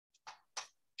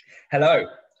Hello,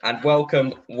 and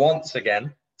welcome once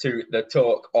again to the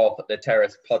Talk of the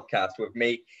Terrace podcast with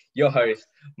me, your host,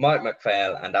 Mike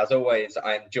McPhail. And as always,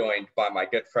 I'm joined by my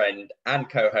good friend and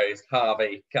co-host,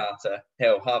 Harvey Carter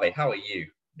Hill. Harvey, how are you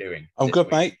doing? I'm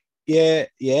good, mate. Yeah,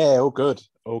 all good,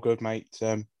 mate.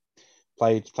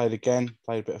 Played again,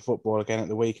 played a bit of football again at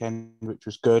the weekend, which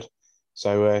was good.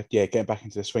 So getting back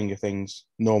into the swing of things,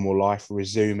 normal life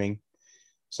resuming.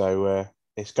 So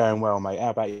it's going well, mate. How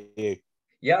about you?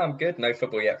 Yeah, I'm good. No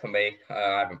football yet for me.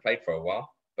 I haven't played for a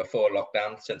while. Before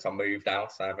lockdown, since I moved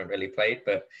out, so I haven't really played.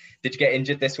 But did you get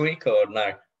injured this week or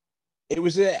no? It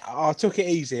was. I took it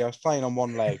easy. I was playing on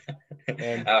one leg.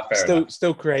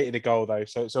 Still created a goal though,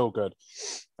 so it's all good.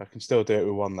 I can still do it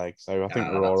with one leg, so I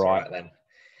think we're all right. Then.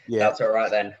 Yeah, that's all right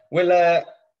then.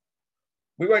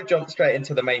 We won't jump straight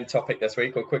into the main topic this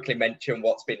week. We'll quickly mention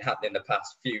what's been happening the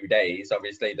past few days.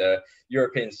 Obviously, the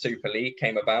European Super League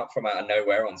came about from out of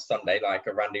nowhere on Sunday, like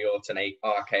a Randy Orton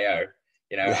RKO,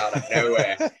 out of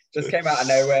nowhere. Just came out of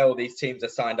nowhere. All these teams are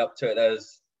signed up to it.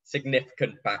 There's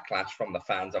significant backlash from the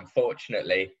fans.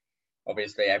 Unfortunately,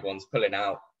 obviously, everyone's pulling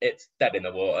out. It's dead in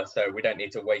the water, so we don't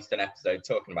need to waste an episode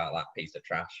talking about that piece of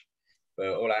trash.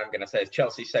 But all I'm going to say is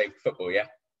Chelsea saved football, yeah?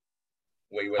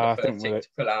 We were the first team to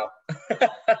pull out.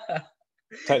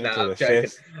 Technically, I'm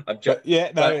joking. I'm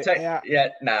joking.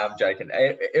 I'm joking.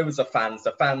 It was the fans.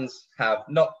 The fans have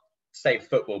not saved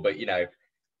football, but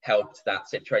helped that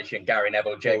situation. Gary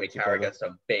Neville, Jamie Carragher,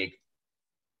 some big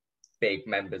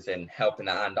members in helping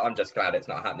that, and I'm just glad it's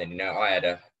not happening. I had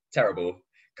a terrible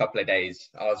couple of days.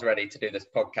 I was ready to do this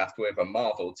podcast with a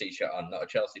Marvel t-shirt on, not a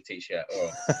Chelsea t-shirt or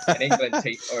an England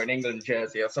or an England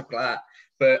jersey or something like that.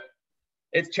 But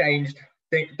it's changed.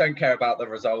 Don't care about the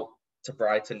result to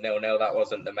Brighton 0-0. That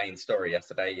wasn't the main story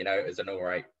yesterday. It was an all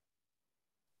right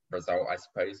result, I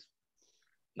suppose.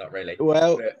 Not really.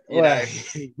 Well, but, we'll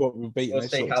see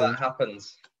how that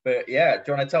happens. But yeah, do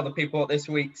you want to tell the people what this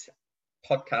week's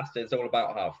podcast is all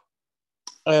about,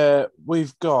 Harv?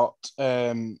 We've got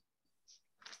our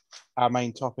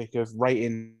main topic of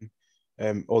rating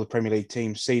all the Premier League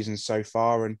teams' seasons so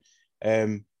far,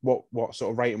 and what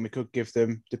sort of rating we could give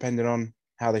them depending on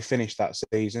how they finish that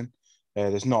season.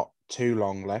 There's not too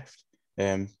long left,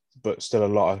 but still a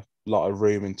lot of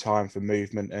room and time for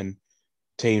movement and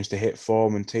teams to hit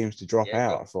form and teams to drop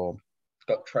out of form. It's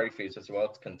got trophies as well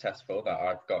to contest for that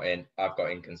I've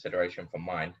got in consideration for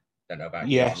mine. Don't know about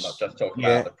you. I'm not just talking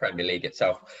about the Premier League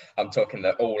itself. I'm talking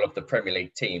that all of the Premier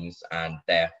League teams and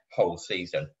their whole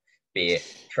season, be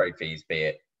it trophies, be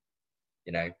it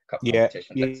cup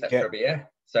competitions, etc. But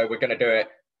so we're going to do it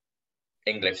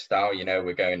English style.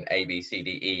 We're going A, B, C, D,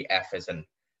 E. F as a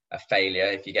failure.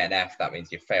 If you get an F, that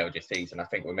means you failed your season. I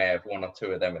think we may have one or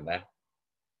two of them in there.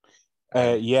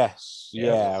 Yes.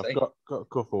 We'll I've got a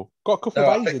couple. Got a couple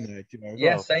of A's in there, do you know?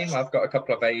 Yeah, same. I've got a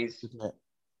couple of A's.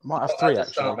 Might have three,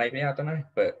 actually. Start, maybe, I don't know.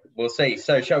 But we'll see.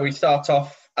 So shall we start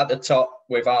off at the top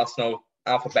with Arsenal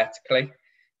alphabetically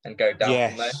and go down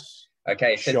from there?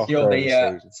 Okay, since you're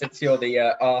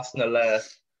the Arsenal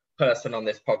person on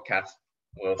this podcast,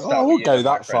 we'll start. I won't go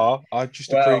that far. I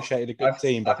just appreciated a good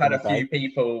team. I've had a few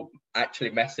people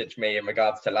actually message me in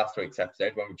regards to last week's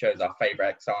episode when we chose our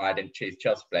favourite XR. I didn't choose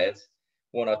Chelsea players.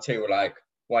 One or two were like,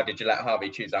 "Why did you let Harvey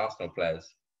choose Arsenal players?"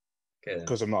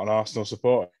 Because I'm not an Arsenal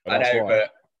supporter. I know,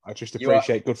 but I just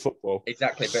appreciate good football.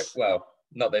 Exactly, but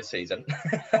not this season.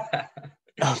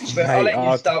 But I'll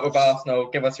let you start with Arsenal.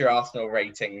 Give us your Arsenal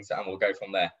ratings, and we'll go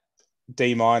from there.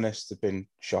 D-. They've been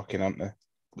shocking, haven't they?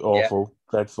 Awful,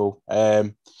 dreadful.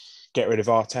 Get rid of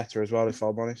Arteta as well, if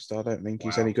I'm honest. I don't think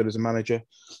he's any good as a manager.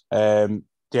 The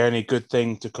only good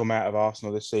thing to come out of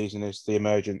Arsenal this season is the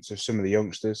emergence of some of the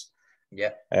youngsters.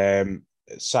 Yeah.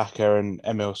 Saka and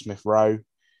Emile Smith-Rowe.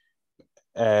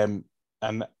 And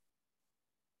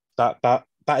that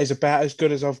is about as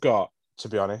good as I've got, to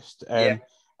be honest. I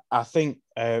think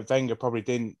Wenger probably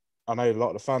didn't. I know a lot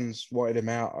of the fans wanted him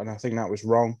out, and I think that was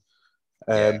wrong.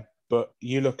 But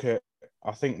you look at,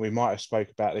 I think we might have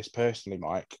spoke about this personally,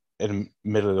 Mike, in the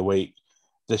middle of the week.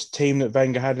 This team that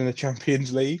Wenger had in the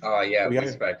Champions League. Oh, yeah, we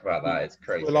spoke about that. It's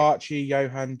crazy. Archie,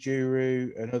 Johan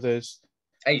Giroud, and others.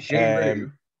 Hey,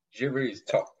 Giroud's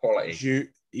top quality.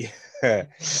 Yeah. But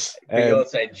you're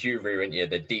saying Giroud, aren't you?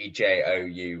 The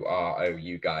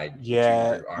DJOUROU guy.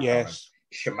 Yeah, Giroud, yes.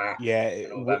 Shamak.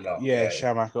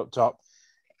 Shamak up top.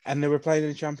 And they were playing in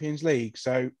the Champions League.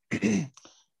 So,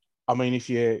 I mean, if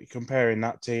you're comparing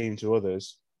that team to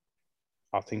others,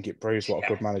 I think it proves what a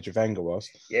good manager Wenger was.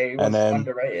 Yeah, he was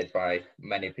underrated by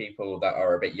many people that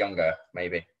are a bit younger,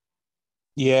 maybe.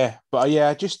 Yeah, but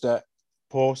just a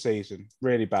poor season,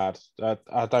 really bad.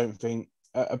 I don't think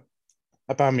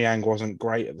Aubameyang wasn't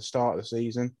great at the start of the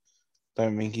season. I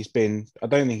don't think he's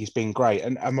been great.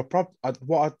 And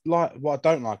what I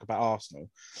don't like about Arsenal,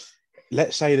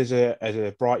 let's say there's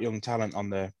a bright young talent on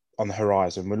the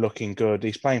horizon. We're looking good.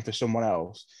 He's playing for someone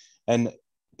else, and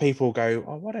people go,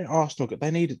 "Oh, why don't Arsenal get?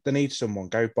 They need someone.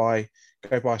 Go buy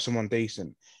someone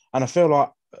decent." And I feel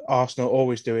like Arsenal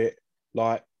always do it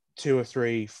like 2 or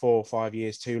 3, 4, 5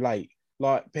 years too late.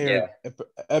 Like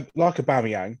like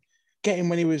Aubameyang, get him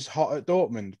when he was hot at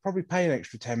Dortmund. Probably pay an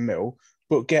extra 10 mil,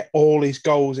 but get all his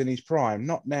goals in his prime.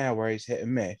 Not now where he's hit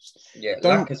and miss. Yeah,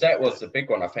 Lacazette was the big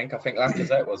one. I think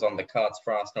Lacazette was on the cards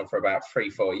for Arsenal for about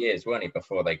 3-4 years, weren't he,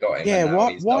 before they got him? Yeah,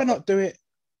 why not do it?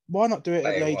 Why not do it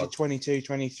at the age of 22,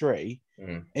 23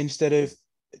 instead of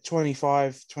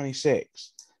 25,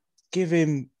 26? Give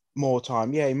him more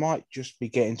time. Yeah, he might just be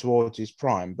getting towards his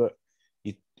prime, but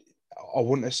I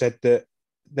wouldn't have said that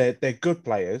they're good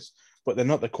players, but they're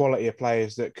not the quality of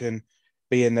players that can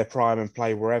be in their prime and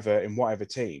play wherever in whatever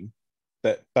team.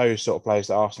 That those sort of players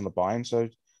that Arsenal are buying. So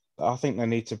I think they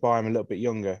need to buy him a little bit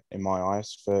younger, in my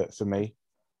eyes, for me.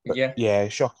 But yeah,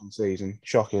 shocking season,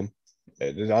 shocking.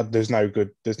 There's no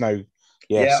good. There's no.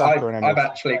 Yeah, I've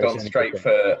actually gone straight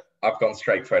for. I've gone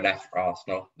straight for an F for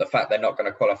Arsenal. The fact they're not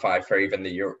going to qualify for even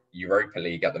the Europa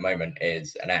League at the moment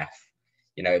is an F.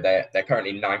 You know, they're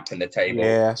currently 9th in the table.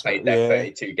 Yeah, played their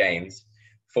 32 games,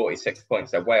 46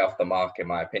 points. They're way off the mark, in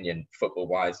my opinion,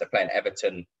 football-wise. They're playing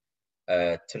Everton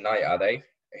tonight, are they?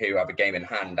 Who have a game in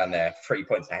hand and they're 3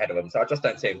 points ahead of them. So I just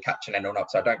don't see them catching anyone up.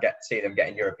 So I don't see them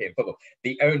getting European football.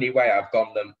 The only way I've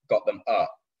got them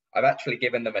up, I've actually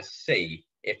given them a C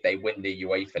if they win the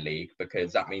UEFA League,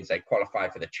 because that means they qualify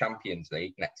for the Champions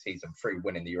League next season through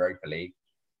winning the Europa League.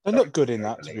 They look good in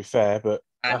that, to be fair, but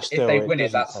and if they win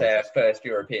it, that's their first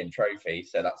European trophy,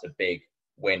 so that's a big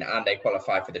win, and they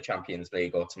qualify for the Champions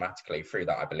League automatically through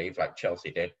that, I believe, like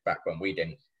Chelsea did back when we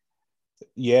didn't.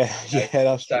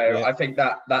 That's so. Yeah. I think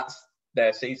that's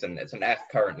their season. It's an F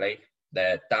currently.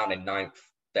 They're down in 9th.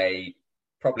 They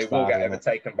probably will get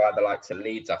overtaken by the likes of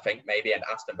Leeds, I think, maybe, and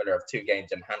Aston Villa have 2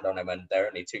 games in hand on them, and they're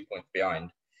only 2 points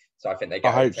behind. So I think they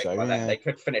get overtaken by them. They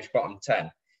could finish bottom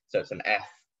 10, so it's an F.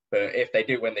 But if they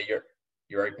do win the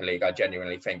Europa League, I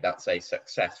genuinely think that's a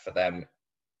success for them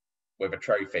with a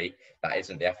trophy that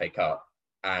isn't the FA Cup.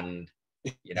 And,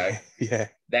 you know, they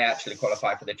actually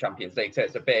qualify for the Champions League. So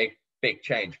it's a big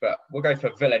change. But we'll go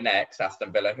for Villa next.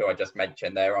 Aston Villa, who I just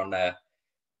mentioned, they're on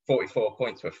 44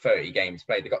 points with 30 games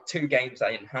played. They've got 2 games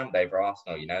in hand over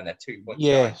Arsenal, you know, and they're 2 points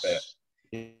behind.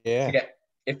 But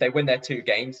if they win their 2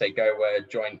 games, they go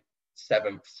joint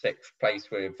 7th, 6th place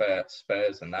with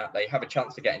Spurs and that. They have a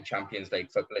chance to get in Champions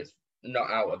League football. It's not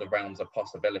out of the realms of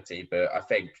possibility, but I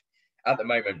think at the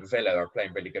moment Villa are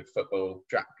playing really good football.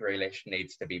 Jack Grealish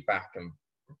needs to be back and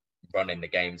running the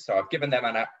game. So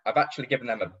I've actually given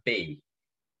them a B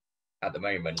at the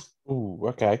moment. Ooh,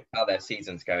 okay. How their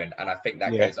season's going, and I think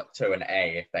that goes up to an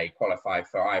A if they qualify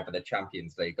for either the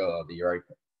Champions League or the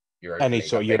Europa any League.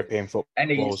 Sort of European football.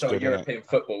 Any sort of European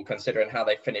football, considering how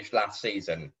they finished last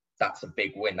season, that's a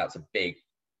big win. That's a big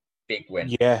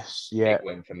win. Yes, yeah. Big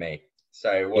win for me.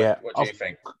 So what do you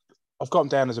think? I've got them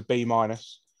down as a B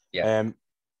minus. Yeah.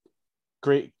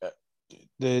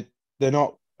 They're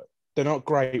not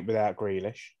great without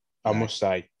Grealish. I must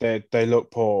say they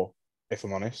look poor, if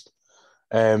I'm honest.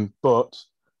 But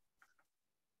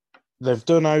they've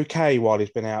done okay while he's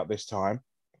been out this time.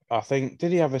 I think,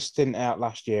 did he have a stint out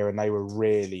last year and they were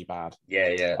really bad?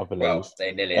 Yeah. I believe. Well,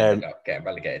 they nearly ended up getting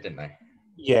relegated, didn't they?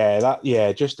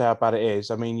 Yeah, just how bad it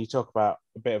is. I mean, you talk about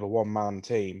a bit of a one-man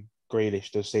team.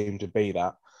 Grealish does seem to be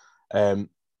that.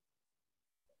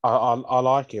 I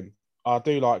like him. I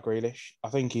do like Grealish. I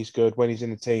think he's good. When he's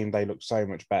in the team, they look so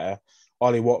much better.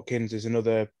 Ollie Watkins is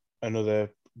another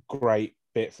great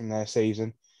bit from their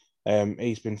season.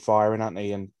 He's been firing, hasn't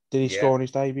he? And did he score on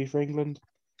his debut for England?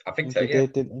 I think so. He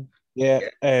did, didn't he? Yeah.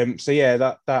 So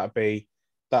yeah, that'd be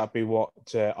what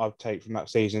I'd take from that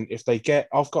season. If they get,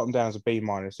 I've got them down as a B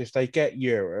minus. If they get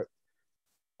Europe,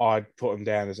 I'd put them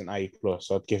down as an A plus.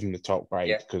 I'd give them the top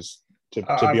grade because to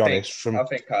be honest, from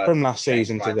last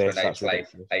season to this, that's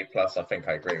ridiculous. A plus. I think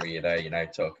I agree with you there. You know,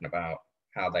 talking about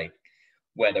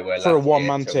where they were for last a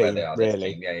one-man year team,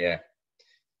 really.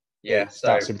 Yeah, so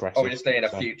that's impressive. Obviously in a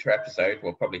future episode,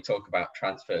 we'll probably talk about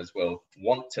transfers we'll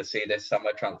want to see this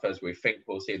summer, transfers we think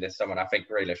we'll see this summer. And I think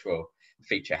Grealish will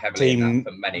feature heavily in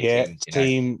that for many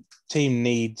teams. Team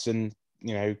needs, and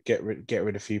you know, get rid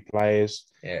of a few players.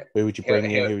 Yeah. Who would you bring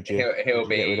in? Who would you he'll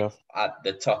be get rid of? At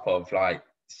the top of like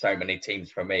so many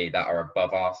teams for me that are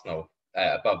above Arsenal,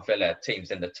 above Villa, teams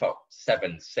in the top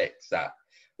 7, 6 that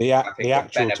the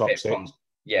actual top 6.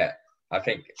 I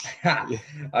think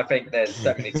I think there's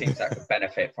so many teams that could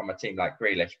benefit from a team like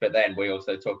Grealish. But then we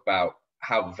also talk about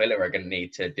how Villa are going to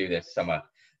need to do this summer.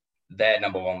 Their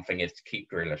number one thing is to keep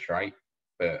Grealish, right?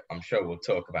 But I'm sure we'll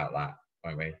talk about that,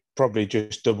 won't we? Probably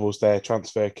just doubles their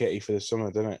transfer kitty for the summer,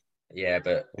 doesn't it? Yeah,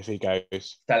 but if he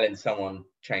goes, selling someone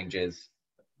changes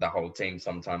the whole team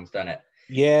sometimes, doesn't it?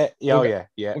 Yeah.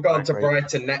 We'll go on to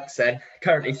Brighton next then.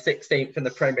 Currently 16th in the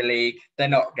Premier League. They're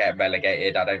not getting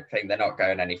relegated. I don't think they're not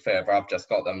going any further. I've just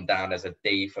got them down as a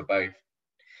D for both.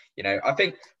 You know, I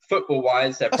think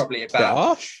football-wise, they're probably about...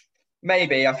 harsh.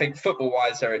 Maybe. I think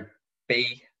football-wise, they're a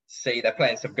B, C. They're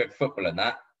playing some good football in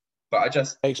that. But I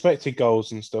just... Expected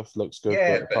goals and stuff looks good.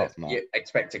 Yeah, but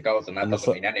expected goals and that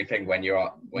doesn't mean anything when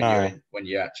you're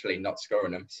actually not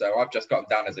scoring them. So I've just got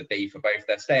them down as a D for both.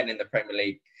 They're staying in the Premier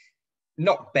League.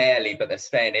 Not barely, but they're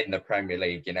staying in the Premier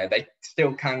League. You know, they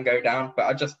still can go down, but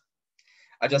I just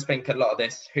think a lot of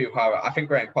this hoo-ha, I think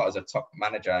Graham Potter's a top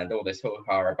manager, and all this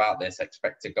hoo-ha about this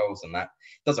expected goals and that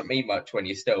doesn't mean much when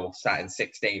you're still sat in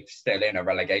 16th, still in a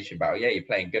relegation battle. Yeah, you're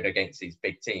playing good against these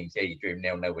big teams. Yeah, you drew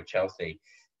 0-0 with Chelsea,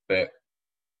 but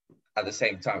at the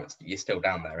same time, you're still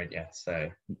down there, aren't you? So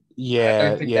yeah, I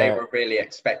don't think they were really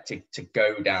expected to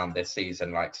go down this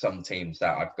season like some teams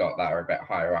that I've got that are a bit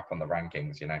higher up on the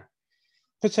rankings, you know.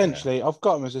 Potentially, I've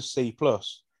got them as a C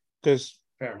plus because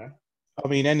fair enough. I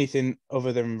mean, anything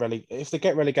other than if they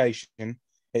get relegation,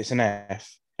 it's an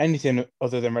F. Anything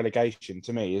other than relegation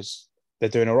to me is they're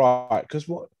doing all right because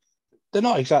they're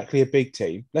not exactly a big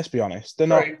team. Let's be honest, they're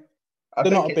not.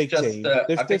 They're not a big team.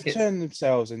 They've turned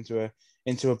themselves into a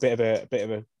bit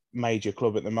of a major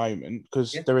club at the moment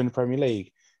because they're in the Premier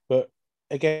League. But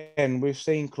again, we've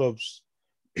seen clubs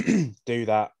do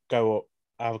that, go up,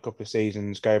 have a couple of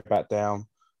seasons, go back down.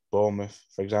 Bournemouth,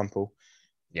 for example.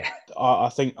 Yeah, I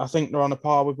think they're on a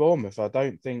par with Bournemouth. I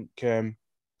don't think they're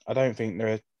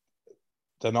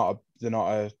not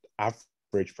a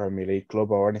average Premier League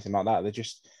club or anything like that.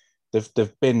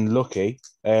 They've been lucky.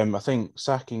 I think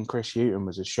sacking Chris Hughton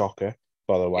was a shocker,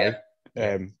 by the way.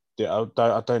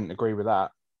 I don't agree with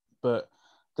that, but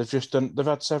they've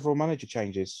had several manager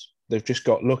changes. They've just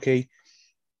got lucky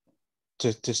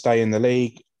to stay in the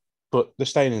league. But they're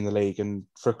staying in the league, and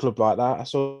for a club like that,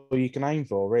 that's all you can aim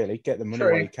for, really. Get the money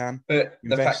while you can. But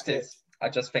the fact is, I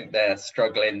just think they're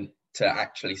struggling to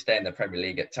actually stay in the Premier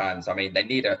League at times. I mean, they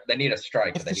need a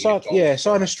striker.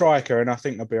 Sign a striker, and I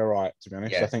think they'll be all right, to be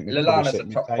honest. I think Lallana's a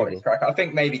top quality striker. I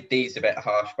think maybe D's a bit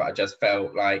harsh, but I just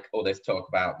felt like all this talk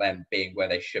about them being where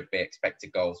they should be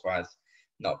expected goals-wise,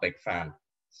 not a big fan.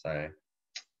 So...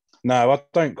 No, I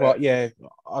don't quite. Yeah,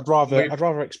 I'd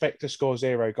rather expect to score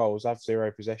 0 goals, have 0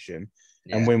 possession,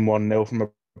 and win 1-0 from a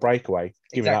breakaway.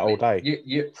 Give me that all day.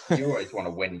 You always want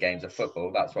to win games of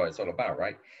football. That's what it's all about,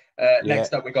 right?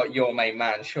 Next up, we got your main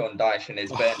man, Sean Dyche, and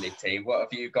his Burnley team. What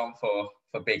have you gone for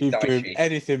Big Dyche?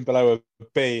 Anything below a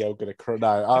B, I'm gonna cry.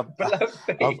 No, below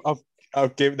B.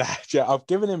 I've given that. I've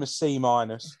given him a C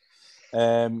minus.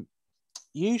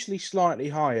 Usually slightly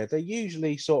higher. They're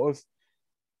usually sort of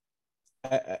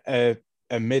a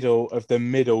middle of the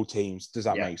middle teams. Does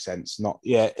that make sense?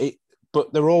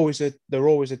 But they're always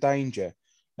a danger.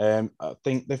 I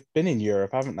think they've been in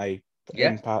Europe, haven't they?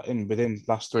 Within the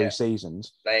last 3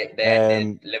 seasons. They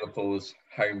ended Liverpool's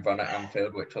home run at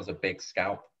Anfield, which was a big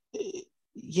scalp.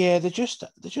 Yeah, they just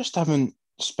haven't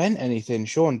spent anything.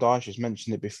 Sean Dyche has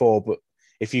mentioned it before, but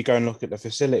if you go and look at the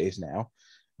facilities now,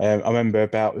 I remember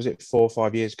was it 4 or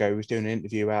 5 years ago, he was doing an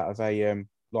interview out of a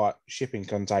shipping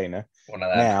container. One of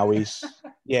them.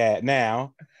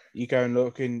 Now you go and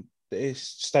look and it's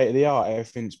state of the art.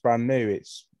 Everything's brand new.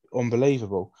 It's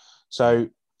unbelievable. So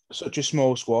such a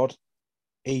small squad.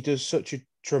 He does such a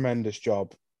tremendous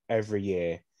job every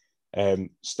year.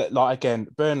 Again,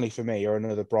 Burnley for me are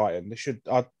another Brighton.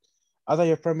 Are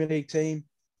they a Premier League team?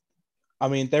 I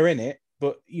mean, they're in it,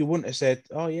 but you wouldn't have said,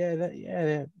 "Oh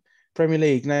yeah, Premier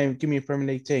League. No, give me a Premier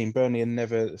League team." Burnley are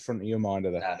never at the front of your mind,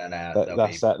 are they?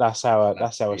 No. That's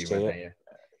how I see it.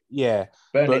 Yeah,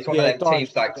 Burnley's one of them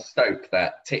teams like Stoke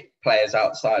that players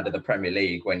outside of the Premier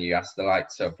League. When you ask the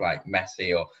likes of like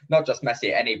Messi, or not just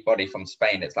Messi, anybody from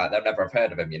Spain, it's like they'll never have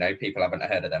heard of him. You know, people haven't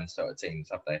heard of them sort of teams,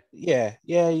 have they? Yeah.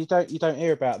 You don't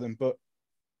hear about them, but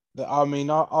I mean,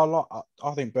 I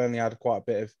think Burnley had quite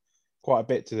a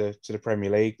bit to the Premier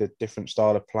League, the different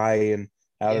style of play and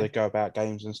how they go about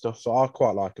games and stuff. So I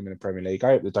quite like them in the Premier League.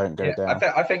 I hope they don't go down.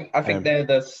 I think they're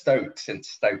the Stoke since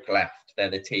Stoke left. They're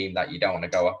the team that you don't want to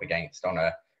go up against on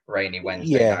a rainy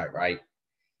Wednesday night, right?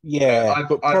 Yeah,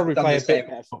 but probably play a bit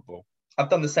better football. I've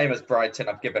done the same as Brighton.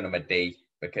 I've given them a D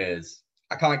because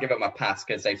I can't give them a pass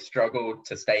because they've struggled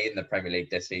to stay in the Premier League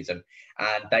this season,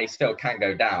 and they still can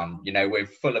go down. You know, with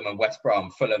Fulham and West Brom,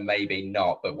 Fulham maybe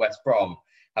not, but West Brom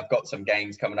have got some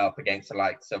games coming up against the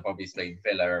likes of obviously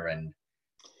Villa and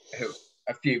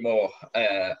a few more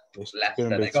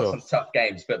Leicester. They've got some tough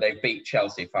games, but they beat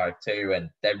Chelsea 5-2, and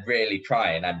they're really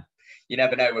trying. And you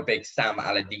never know with big Sam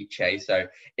Allardyce. So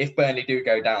if Burnley do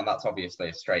go down, that's obviously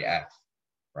a straight F.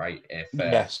 Right? If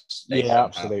yes, yeah,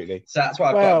 absolutely. So that's why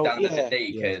I've got them down as a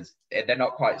D, because they're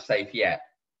not quite safe yet,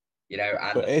 you know.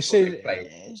 And but as soon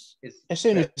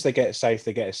as they get safe,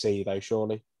 they get a C, though.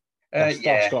 Surely, that's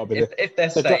got to be if they're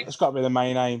safe, it's got to be the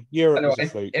main aim. Europe is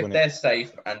a fluke. If they're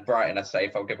safe and Brighton are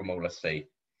safe, I'll give them all a C.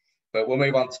 But we'll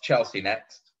move on to Chelsea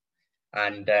next,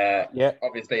 and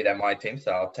obviously they're my team,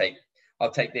 so I'll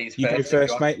take these you first. Go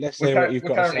first, mate. Let's hear what you've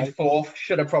got to say. We're currently fourth.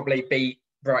 Should have probably beat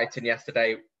Brighton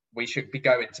yesterday. We should be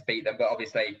going to beat them, but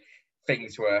obviously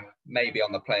things were maybe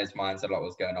on the players' minds. A lot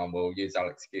was going on. We'll use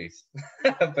our excuse.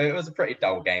 But it was a pretty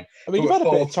dull game. I mean, you've had a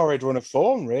bit of torrid run of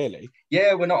form, really.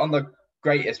 Yeah, we're not on the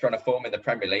greatest run of form in the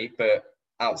Premier League, but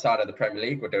outside of the Premier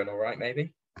League, we're doing all right,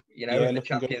 maybe. You know, in the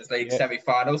Champions League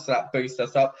semi-final, so that boosts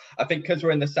us up. I think because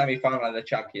we're in the semi-final of the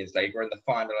Champions League, we're in the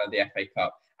final of the FA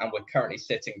Cup, and we're currently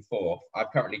sitting fourth.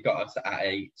 I've currently got us at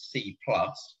a C+,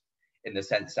 in the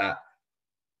sense that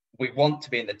we want to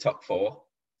be in the top four.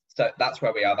 So that's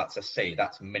where we are. That's a C.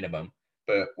 That's minimum.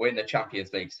 But we're in the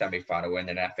Champions League semi-final. We're in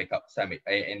the FA Cup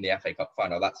in the FA Cup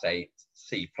final. That's a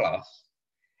C+.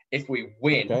 If we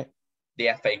win the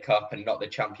FA Cup and not the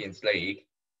Champions League,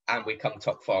 and we come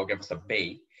top four, I'll give us a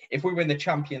B. If we win the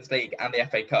Champions League and the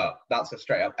FA Cup, that's a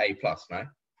straight up A+, no? If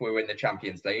we win the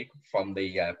Champions League from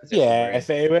the position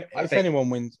we're in. If anyone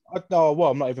wins, I'm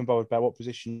not even bothered about what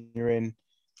position you're in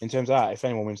terms of that. If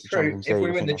anyone wins the Champions League, if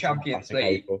we win the Champions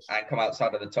League and come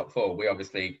outside of the top four, we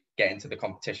obviously get into the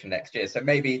competition next year. So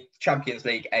maybe Champions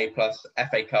League A+,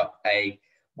 FA Cup A,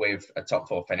 with a top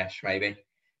four finish, maybe.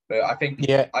 But I think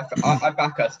I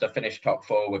back us to finish top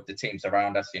four with the teams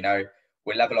around us. You know,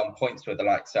 we're level on points with the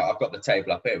likes. So I've got the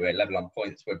table up here. We're level on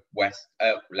points with We're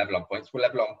level on points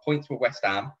with West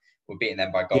Ham. We're beating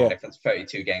them by goal difference,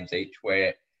 32 games each.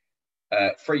 We're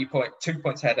 2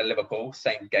 points ahead of Liverpool,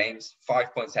 same games.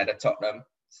 5 points ahead of Tottenham,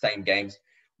 same games.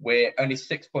 We're only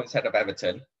 6 points ahead of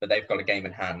Everton, but they've got a game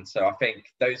in hand. So I think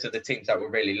those are the teams that we're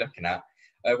really looking at.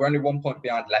 We're only 1 point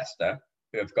behind Leicester,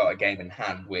 who have got a game in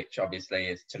hand, which obviously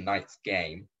is tonight's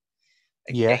game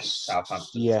against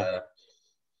Southampton.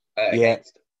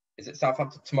 Is it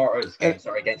Southampton tomorrow's game?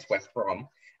 Against West Brom.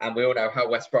 And we all know how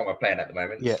West Brom are playing at the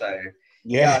moment. Yeah. So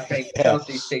I think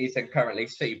Chelsea's season currently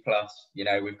C+. You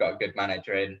know, we've got a good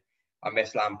manager in. I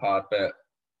miss Lampard, but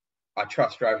I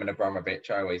trust Roman Abramovich.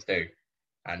 I always do.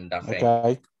 And I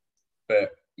think,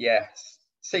 but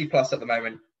C+ at the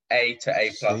moment, A to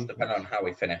A+, depending on how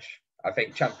we finish. I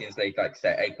think Champions League, like I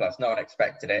said, A+. No one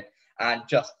expected it. And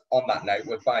just on that note,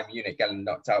 with Bayern Munich getting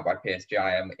knocked out by PSG,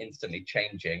 I am instantly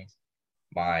changing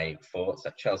my thoughts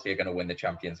that Chelsea are going to win the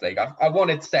Champions League. I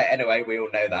wanted to say it anyway. We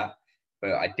all know that,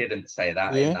 but I didn't say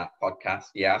that in that podcast.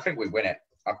 Yeah, I think we win it.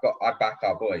 I back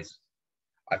our boys.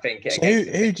 I think. So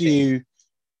who do you?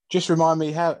 Just remind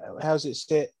me how's it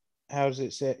sit? How's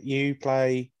it sit? We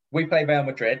play Real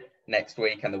Madrid next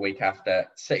week and the week after.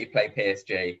 City play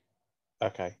PSG.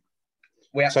 Okay.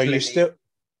 So you still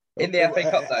in the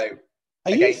FA Cup though?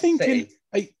 Are you thinking?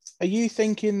 Are you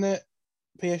thinking that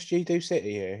PSG do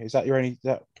City here? Is that your only?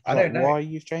 I don't know why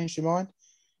you've changed your mind.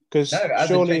 Because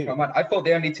surely, my mind. I thought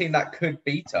the only team that could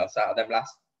beat us out of them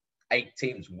last 8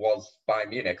 teams was Bayern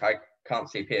Munich. I can't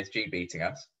see PSG beating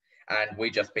us, and we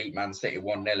just beat Man City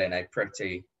 1-0 in a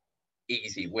pretty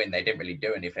easy win. They didn't really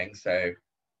do anything, so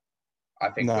I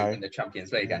think we win the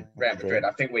Champions League and Real Madrid.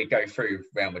 I think we go through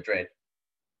Real Madrid.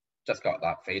 Just got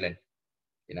that feeling,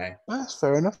 you know. That's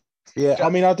fair enough. Yeah, I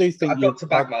mean, I do think I've got to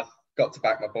back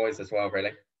my boys as well,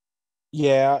 really.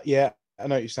 Yeah, I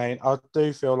know what you're saying. I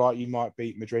do feel like you might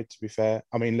beat Madrid. To be fair,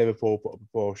 I mean, Liverpool put up a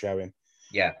poor showing.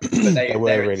 Yeah, but they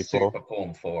were really poor. Super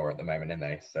form 4 at the moment, aren't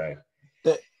they? So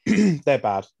they're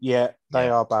bad. Yeah, they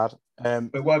are bad.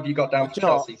 But what have you got down for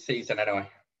Chelsea's season anyway?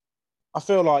 I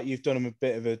feel like you've done them a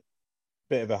bit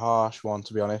of a harsh one,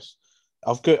 to be honest.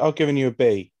 I've given you a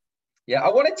B. Yeah, I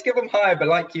wanted to give them higher, but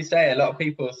like you say, a lot of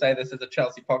people say this is a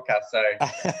Chelsea podcast, so...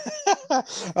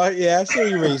 I see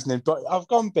your reasoning, but I've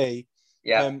gone B.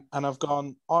 Yeah. And I've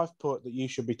put that you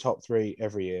should be top 3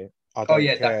 every year.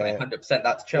 Definitely, 100%.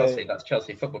 That's Chelsea. That's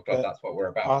Chelsea Football Club. That's what we're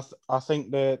about. I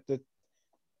think the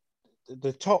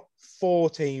top 4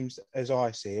 teams, as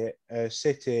I see it, are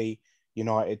City,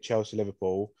 United, Chelsea,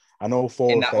 Liverpool, and all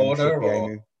 4 in of that them order, should be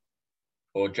aiming...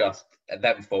 Or just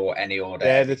them 4, any order?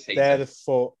 They're the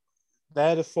 4.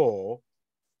 they're the four,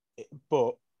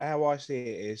 but how I see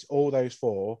it is all those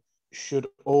four should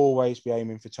always be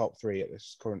aiming for top three at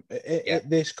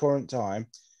this current time.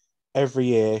 Every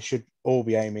year should all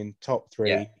be aiming top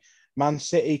three. Yeah. Man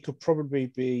City could probably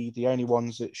be the only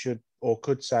ones that should or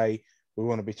could say we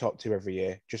want to be top two every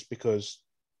year, just because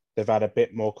they've had a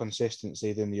bit more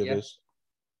consistency than the others.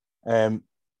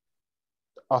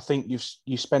 I think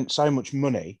you spent so much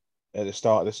money at the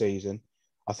start of the season.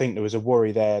 I think there was a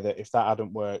worry there that if that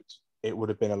hadn't worked, it would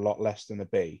have been a lot less than a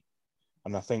B.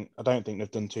 And I don't think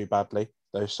they've done too badly,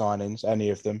 those signings,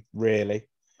 any of them, really.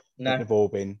 No. I think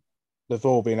they've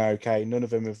all been okay. None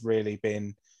of them have really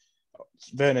been.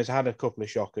 Werner's had a couple of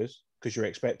shockers because you're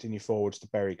expecting your forwards to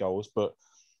bury goals, but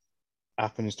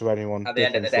happens to anyone. At the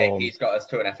end of the day, he's got us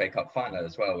to an FA Cup final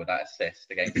as well with that assist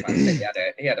against Man City.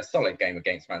 He had a solid game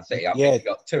against Man City. I think he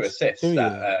got 2 assists. Two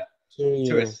new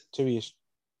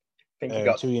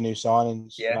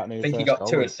signings. Yeah, I think he got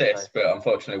 2 assists, but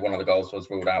unfortunately one of the goals was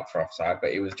ruled out for offside.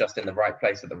 But he was just in the right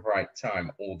place at the right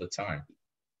time all the time.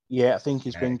 Yeah, I think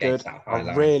he's been good.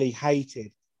 I really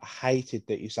hated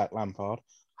that you sacked Lampard.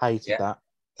 Hated that.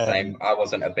 Same. I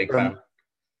wasn't a big fan.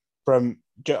 I'm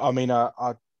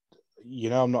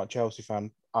not a Chelsea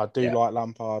fan. I do like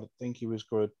Lampard. I think he was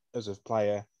good as a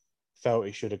player. Felt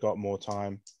he should have got more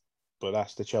time, but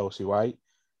that's the Chelsea way.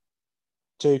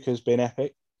 Tuchel's been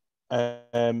epic.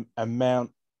 And Mount,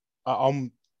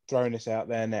 I'm throwing this out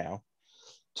there now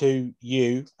to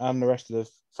you and the rest of the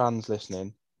fans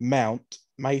listening.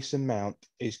 Mason Mount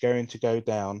is going to go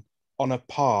down on a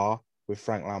par with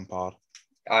Frank Lampard.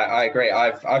 I agree.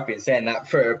 I've been saying that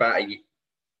for about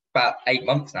 8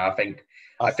 months now. I think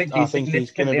he's going to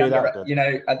be that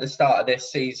good. At the start of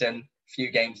this season, few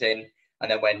games in, and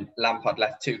then when Lampard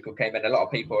left, Tuchel came in. A lot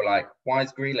of people were like, "Why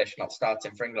is Grealish not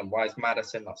starting for England? Why is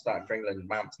Maddison not starting for England?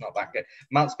 Mount's not that good."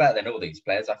 Mount's better than all these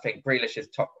players. I think Grealish is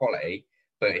top quality,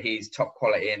 but he's top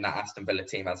quality in that Aston Villa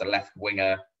team as a left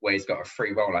winger where he's got a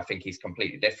free role. I think he's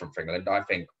completely different for England. I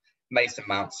think Mason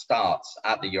Mount starts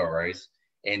at the Euros.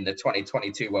 In the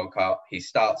 2022 World Cup, he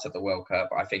starts at the World Cup.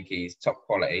 I think he's top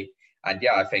quality. And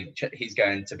I think he's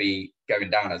going to be going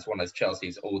down as one of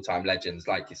Chelsea's all-time legends,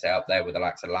 like you say, up there with the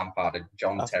likes of Lampard and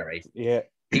John Terry. Yeah,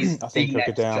 he's the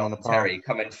next John Terry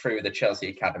coming through the Chelsea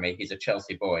academy. He's a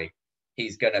Chelsea boy.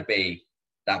 He's going to be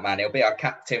that man. He'll be our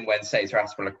captain when Cesar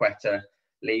Azpilicueta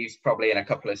leaves, probably in a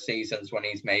couple of seasons when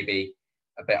he's maybe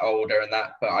a bit older and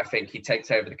that. But I think he takes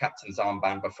over the captain's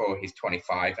armband before he's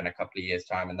 25 in a couple of years'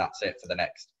 time, and that's it for the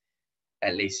next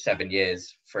at least 7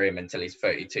 years for him until he's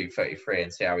 32, 33,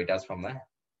 and see how he does from there.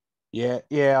 Yeah,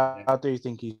 I do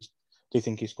think he's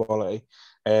quality.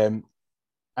 If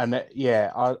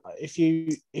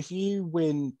you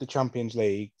win the Champions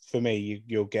League, for me,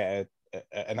 you'll get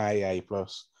an AA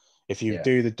plus. If you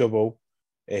do the double,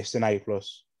 it's an A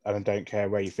plus, and I don't care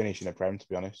where you finish in the Prem, to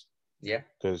be honest. Yeah,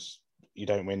 because you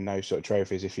don't win no sort of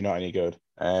trophies if you're not any good.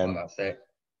 That's it.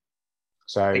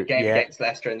 So big game against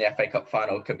Leicester in the FA Cup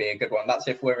final could be a good one. That's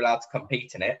if we're allowed to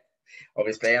compete in it,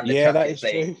 obviously. And the Champions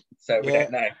League, true. So we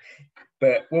don't know.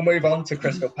 But we'll move on to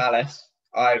Crystal Palace.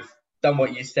 I've done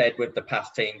what you said with the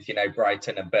past teams,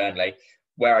 Brighton and Burnley,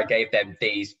 where I gave them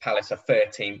D's. Palace are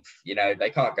 13th. They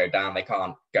can't go down. They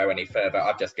can't go any further.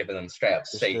 I've just given them straight up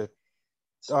C.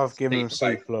 I've given them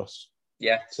C plus.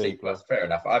 Yeah, C plus. Fair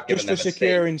enough. I've given them just for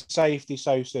securing safety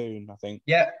so soon, I think.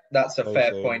 Yeah, that's a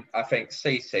fair point. I think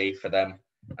CC for them,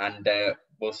 and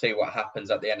we'll see what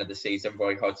happens at the end of the season.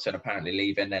 Roy Hodgson apparently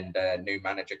leaving, and new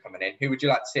manager coming in. Who would you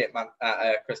like to see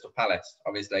at Crystal Palace?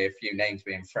 Obviously, a few names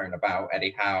being thrown about.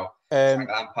 Eddie Howe, Frank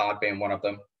Lampard being one of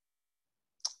them.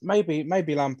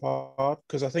 Maybe Lampard,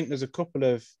 because I think there's a couple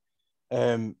of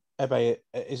Eze?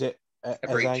 Eze,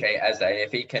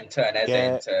 if he can turn Eze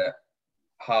into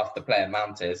half the player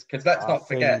Mount is, because let's not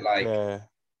forget,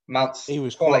 Mount's he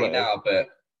was quality now, but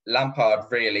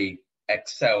Lampard really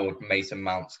excelled Mason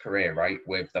Mount's career, right?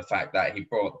 With the fact that he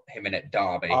brought him in at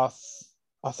Derby. I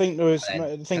think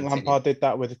Lampard did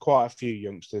that with quite a few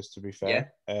youngsters, to be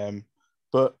fair. Yeah.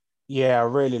 But I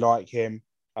really like him.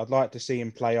 I'd like to see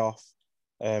him play off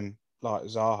like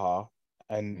Zaha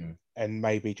and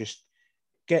maybe just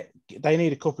they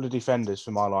need a couple of defenders for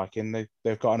my liking.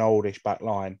 They've got an oldish back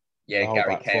line. Yeah,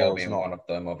 Gary Cahill being one of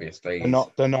them, obviously.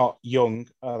 They're not young,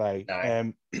 are they?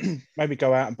 No. Maybe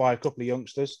go out and buy a couple of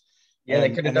youngsters. Yeah,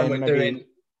 they could have done with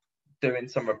doing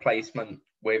some replacement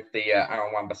with the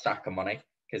Aaron Wan-Bissaka money,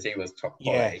 because he was top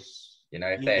quality. Yes.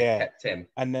 If they had kept him.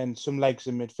 And then some legs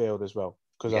in midfield as well,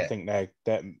 because I think they're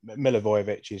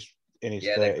Milivojevic is in his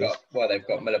 30s. They've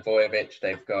got Milivojevic,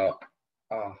 they've got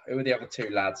who are the other two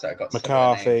lads that have got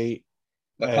McCarthy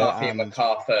and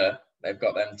MacArthur. They've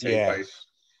got them two both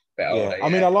bit Yeah, older. I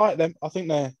mean, I like them. I think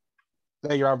they're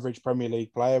your average Premier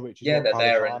League player, which is they're what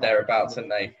there Palace and are. thereabouts, aren't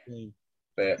they?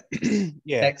 But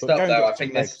Yeah, next but up, go and though, get some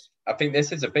legs. I think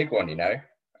this is a big one.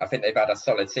 I think they've had a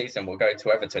solid season. We'll go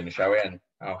to Everton, shall we? And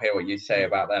I'll hear what you say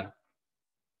about them.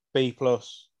 B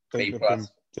plus. B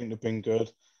plus. Think they've been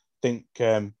good. Think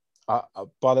by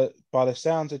the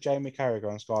sounds of Jamie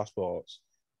Carragher on Sky Sports,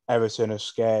 Everton have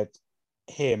scared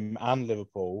him and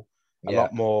Liverpool a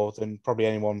lot more than probably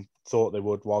anyone thought they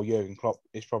would. While Jurgen Klopp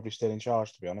is probably still in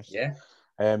charge, to be honest. Yeah.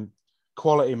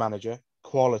 Quality manager.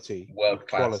 World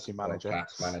class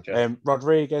manager.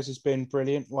 Rodriguez has been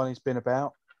brilliant when he's been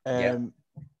about.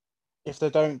 If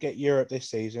they don't get Europe this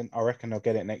season, I reckon they'll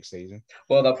get it next season.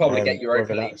 Well, they'll probably get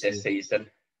Europa League this season.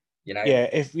 Yeah,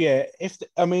 if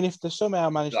they somehow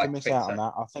manage to miss out on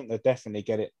that, I think they'll definitely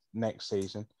get it next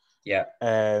season. Yeah.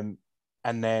 And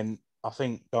then I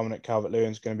think Dominic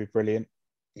Calvert-Lewin's going to be brilliant.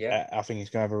 Yeah. I think he's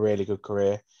going to have a really good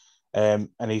career. And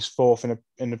he's fourth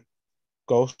in the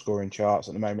goal scoring charts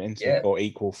at the moment, or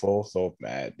equal fourth, or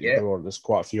there's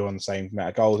quite a few on the same amount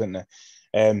of goals, isn't there?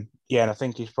 And I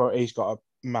think he's got a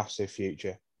massive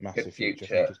future. Massive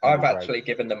future. I've actually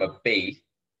given them a B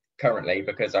currently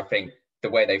because I think the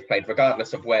way they've played,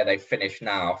 regardless of where they finish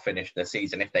the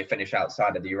season, if they finish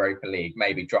outside of the Europa League,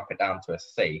 maybe drop it down to a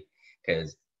C,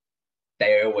 because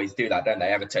they always do that, don't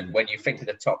they? Everton, when you think of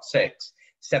the top six,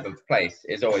 7th place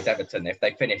is always Everton. If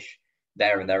they finish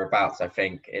there and thereabouts, I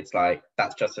think it's like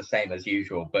that's just the same as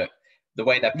usual. But the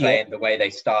way they're playing, the way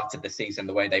they started the season,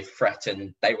 the way they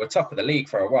threatened, they were top of the league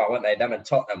for a while, weren't they? Them and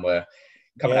Tottenham were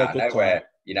coming out of nowhere,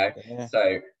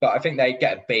 So, but I think they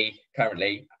get a B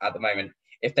currently at the moment.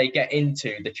 If they get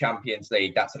into the Champions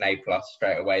League, that's an A plus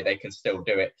straight away. They can still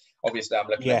do it. Obviously, I'm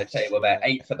looking at the table. They're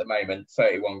 8th at the moment,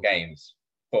 31 games,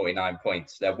 49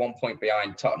 points. They're 1 point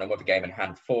behind Tottenham with a game in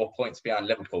hand, 4 points behind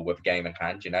Liverpool with a game in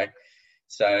hand.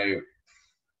 So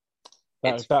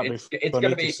it's going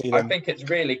to be. I think it's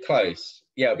really close.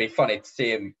 Yeah, it'll be funny to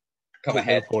see him come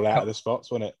ahead. Liverpool out of the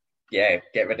spots, won't it? Yeah,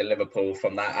 get rid of Liverpool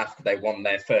from that after they won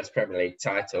their first Premier League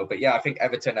title. But yeah, I think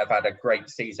Everton have had a great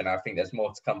season. I think there's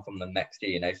more to come from them next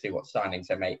year. See what signings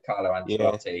they make. Carlo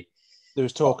Ancelotti. Yeah. There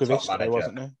was talk of Isco,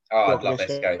 wasn't there? Oh, I'd love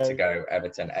Isco to go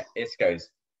Everton. Isco's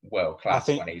world class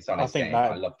when he's on his game.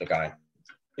 I love the guy.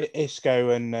 Isco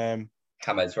and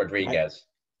James Rodriguez.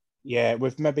 Yeah,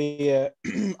 with maybe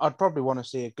I'd probably want to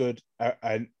see a good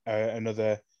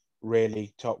another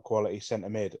really top quality centre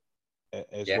mid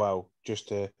as well, just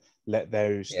to let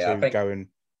those two go. And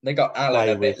they got Allen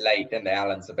a bit late, didn't they?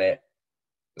 Allen's a bit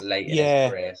late in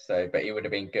his career, but he would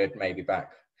have been good maybe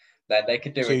back then. They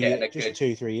could do it getting a good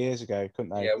 2-3 years ago,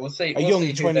 couldn't they? Yeah, we'll see. A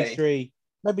young 23.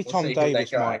 Maybe Tom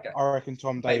Davis might. I reckon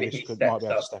Tom Davis might be able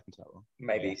to step into that one.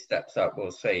 Maybe he steps up.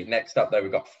 We'll see. Next up, though,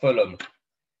 we've got Fulham.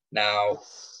 Now,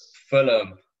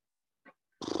 Fulham,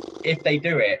 if they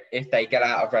do it, if they get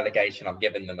out of relegation, I'm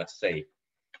giving them a C.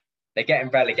 They're getting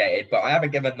relegated, but I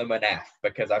haven't given them an F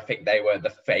because I think they were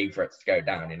the favourites to go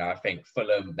down. I think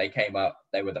Fulham, they came up,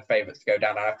 they were the favourites to go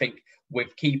down. And I think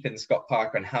with keeping Scott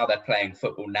Parker and how they're playing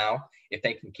football now, if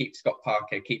they can keep Scott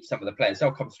Parker, keep some of the players,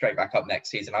 they'll come straight back up next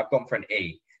season. I've gone for an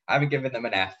E. I haven't given them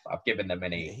an F. I've given them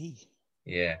an E.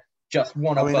 Yeah. Just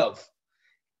one above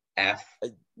F.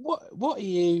 What are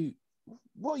you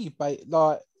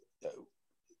like?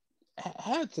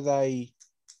 How do they?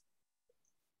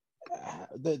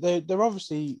 They're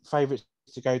obviously favourites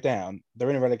to go down. They're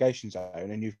in a relegation zone,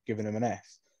 and you've given them an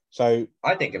F. So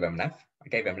I didn't give them an F. I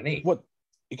gave them an E. What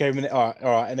you gave them? All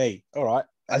right, an E. All right.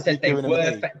 I said they were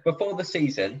before the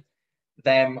season.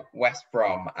 Them, West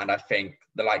Brom, and I think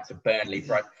the likes of Burnley,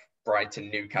 Brighton,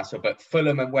 Newcastle, but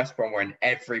Fulham and West Brom were in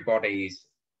everybody's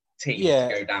team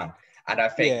to go down, and I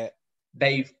think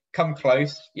they've come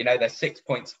close. They're 6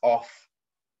 points off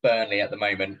Burnley at the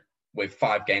moment with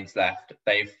 5 games left.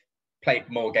 They've played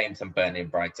more games than Burnley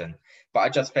and Brighton, but I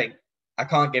just think I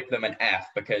can't give them an F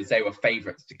because they were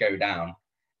favourites to go down,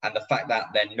 and the fact that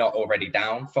they're not already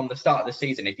down from the start of the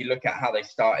season. If you look at how they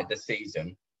started the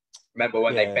season, remember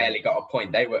when they barely got a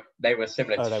point? They were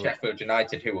similar to Sheffield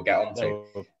United, who we'll get onto.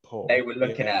 They were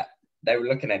looking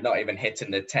at not even hitting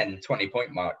the 10, 20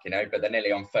 point mark, but they're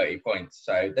nearly on 30 points.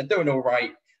 So they're doing all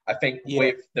right. I think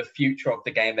with the future of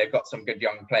the game, they've got some good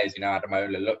young players,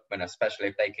 Ademola Lookman, especially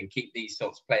if they can keep these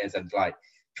sorts of players and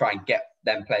try and get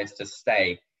them players to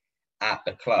stay at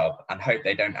the club and hope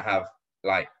they don't have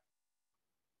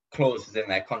clauses in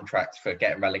their contracts for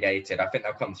getting relegated. I think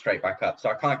they'll come straight back up. So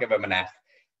I can't give them an F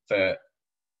for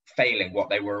failing what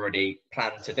they were already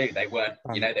planned to do. They weren't,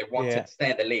 they wanted to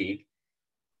stay in the league.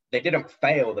 They didn't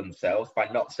fail themselves by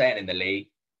not staying in the league.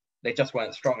 They just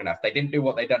weren't strong enough. They didn't do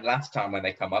what they done last time when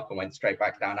they come up and went straight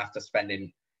back down after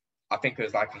spending I think it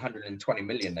was like 120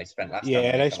 million they spent last time.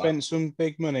 Yeah, they spent some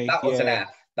big money. That was an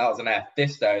F. That was an F.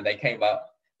 This, though, they came up,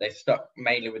 they stuck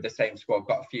mainly with the same squad,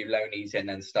 got a few loanies in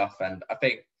and stuff. And I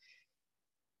think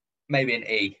maybe an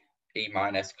E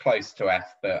minus, close to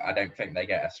F, but I don't think they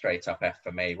get a straight up F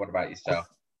for me. What about yourself?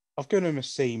 I've given them a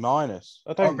C minus.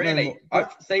 I don't really? know.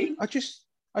 See? I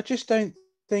just don't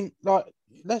think, like,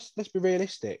 let's be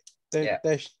realistic. They're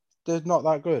not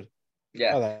that good.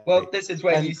 Yeah. Well, this is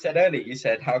where you said earlier, you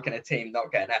said, how can a team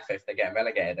not get an F if they're getting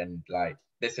relegated? And like,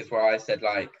 this is where I said,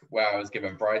 like, where I was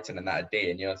giving Brighton and that a D,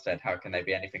 and you said, how can they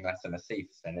be anything less than a C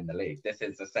for staying in the league? This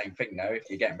is the same thing, though. If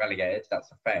you're getting relegated,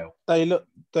 that's a fail.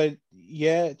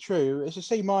 Yeah, true. It's a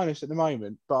C minus at the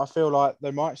moment, but I feel like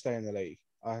they might stay in the league.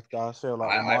 I feel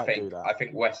like they might do that. I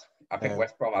think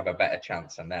West Brom have a better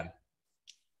chance than them.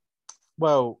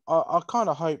 Well, I kind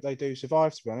of hope they do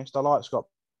survive, to be honest. I like Scott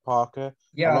Parker.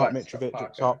 Yeah, I like Mitrovic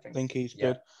at top. I think he's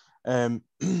good. And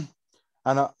do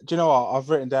you know what? I've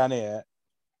written down here.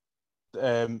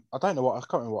 I don't know I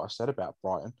can't remember what I said about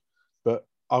Brighton, but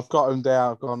I've got them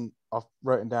down. I've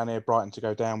written down here Brighton to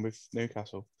go down with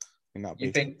Newcastle.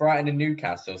 You think Brighton and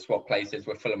Newcastle swap places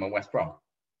with Fulham and West Brom?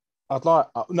 I'd like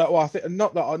I think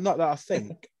not that I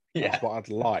think. Yeah. That's what I'd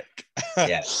like.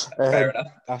 Yeah, fair enough.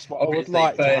 That's what obviously,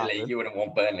 I would like. Burnley, you wouldn't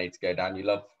want Burnley to go down. You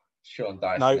love Sean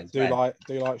Dyche. No,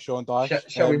 do like Sean Dyche.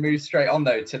 Shall we move straight on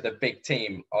though to the big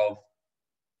team of?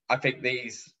 I think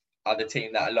these are the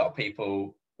team that a lot of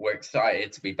people were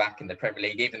excited to be back in the Premier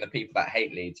League. Even the people that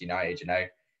hate Leeds United,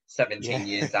 17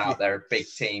 years out, they're a big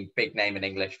team, big name in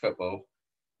English football.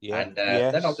 Yeah, and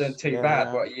they're not doing too bad.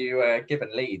 Yeah. What are you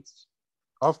giving Leeds?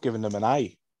 I've given them an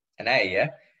A. An A,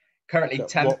 yeah. Currently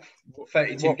 10th,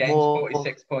 32 games,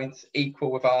 46 points, equal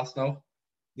with Arsenal.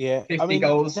 Yeah. 50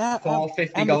 goals for,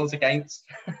 50 goals against.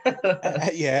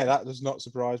 Yeah, that does not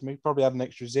surprise me. Probably have an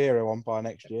extra 0 on by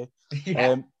next year.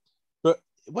 Yeah.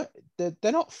 But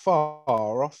they're not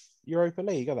far off Europa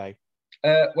League, are they?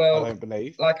 Well, I don't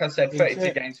believe. Like I said,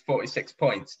 32 games, 46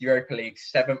 points. Europa League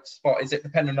 7th spot. Is it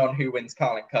depending on who wins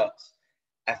Carling Cups,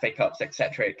 FA Cups,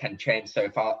 etc.? It can change so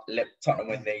far. Tottenham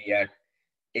win the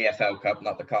EFL Cup,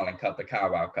 not the Carling Cup, the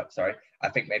Carabao Cup, sorry. I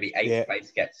think maybe 8th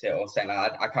place gets it or something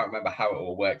like that. I can't remember how it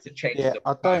all works. It changes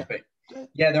up time, but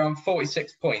yeah, they're on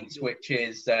 46 points, which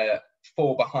is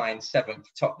 4 behind 7th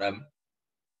Tottenham.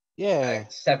 Yeah.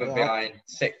 7 behind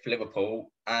 6th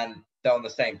Liverpool, and they're on the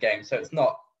same game. So it's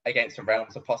not against the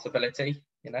realms of possibility,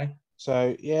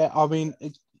 So, yeah, I mean,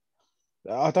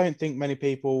 I don't think many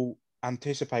people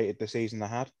anticipated the season they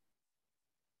had.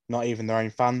 Not even their own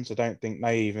fans. I don't think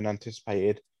they even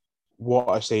anticipated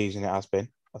what a season it has been.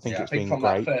 I think it's been from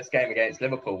great. That first game against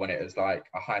Liverpool, when it was like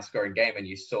a high-scoring game and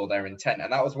you saw their intent,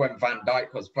 and that was when Van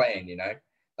Dijk was playing.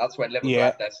 That's when Liverpool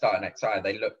had their starting next side.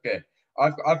 They looked good.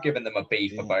 I've given them a B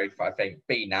for both. I think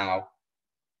B now,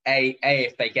 A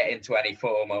if they get into any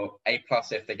form, or A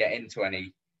plus if they get into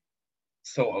any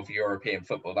sort of European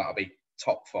football. That'll be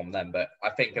top from them. But I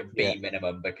think a B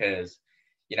minimum, because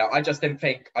I just didn't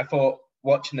think. I thought,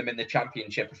 watching them in the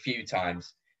Championship a few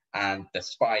times, and the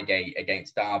Spygate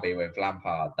against Derby with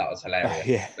Lampard, that was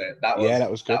hilarious. But that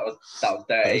was good. That was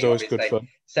dirty. That was always good fun.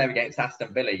 Same against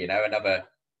Aston Villa, another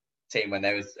team when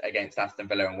they was against Aston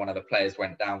Villa and one of the players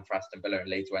went down for Aston Villa and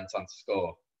Leeds went on to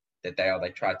score. Did they? Or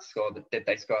they tried to score? Did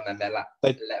they score and then they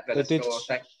let Villa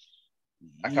score?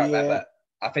 I can't remember.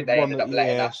 I think they ended up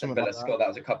letting Aston Villa score. That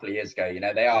was a couple of years ago.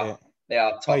 They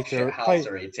are top shit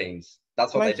housery teams.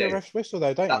 That's what they do. Play to a ref's whistle,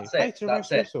 though, don't you? Play to a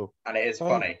ref's whistle. And it is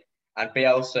funny. And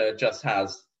Bielsa just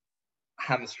has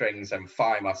hamstrings and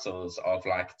thigh muscles of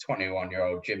like a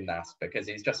 21-year-old gymnast, because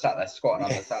he's just sat there squatting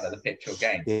on the side of the pitch all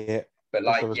game. Yeah. But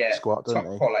top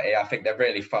quality. I think they're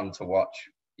really fun to watch.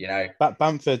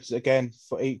 Bamford's again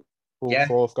for equal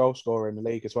 4th goal scorer in the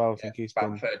league as well. I think he's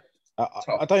Bamford.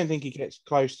 I don't think he gets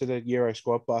close to the Euro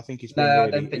squad, but I think he's been I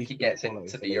don't think he gets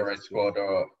into the Euro squad,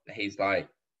 or he's like,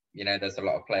 there's a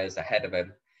lot of players ahead of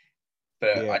him.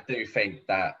 But I do think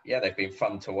that, they've been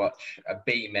fun to watch. A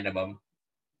B minimum,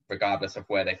 regardless of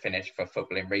where they finish for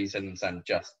footballing reasons, and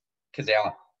just because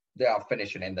they are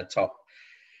finishing in the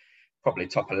probably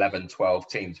top 11, 12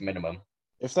 teams minimum.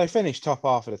 If they finish top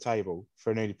half of the table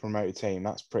for a newly promoted team,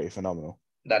 that's pretty phenomenal.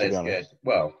 That is good.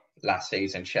 Well, last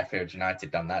season Sheffield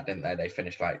United done that, didn't they? They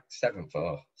finished like 7th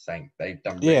or something. They've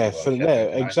done really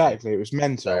well. Exactly. It was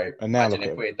mental. So and now imagine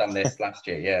if we had done this last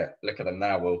year. Look at them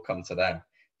now. We'll come to them.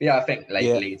 But I think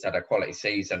Leeds had a quality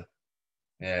season.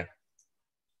 Yeah.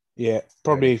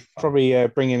 Probably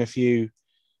bring in a few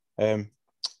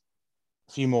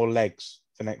more legs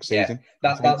for next Yeah, season.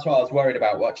 that's what I was worried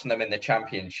about watching them in the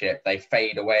Championship. They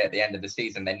fade away at the end of the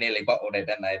season. They nearly bottled it,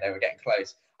 didn't they? They were getting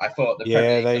close. I thought the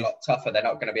Premier League a lot tougher. They're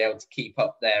not going to be able to keep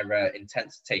up their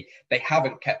intensity. They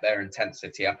haven't kept their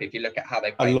intensity up. If you look at how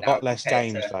they play now, a lot less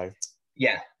games though.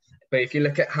 Yeah, but if you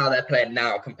look at how they're playing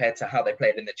now compared to how they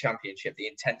played in the Championship, the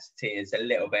intensity is a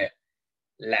little bit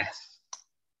less.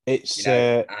 It's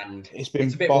and it's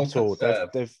been a bit bottled.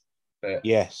 But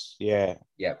they're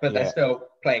still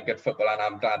playing good football, and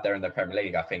I'm glad they're in the Premier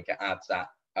League. I think it adds that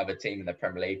other team in the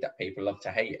Premier League that people love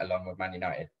to hate, along with Man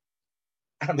United.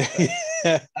 We'll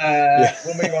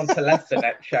move on to Leicester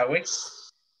next, shall we?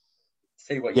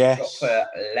 See what you've got for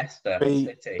Leicester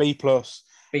City. B plus.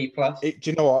 B plus. Do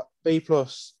you know what? B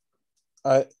plus.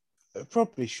 It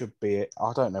probably should be it.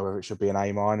 I don't know whether it should be an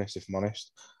A minus, if I'm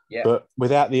honest. Yeah. But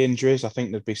without the injuries, I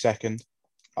think they'd be second.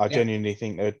 I genuinely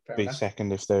think they'd be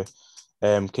second if the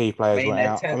key players went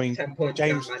out. 10 points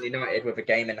James Man United with a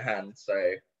game in hand.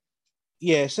 So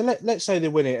let's say they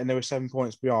win it and they were 7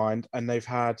 points behind, and they've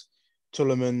had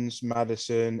Tielemans,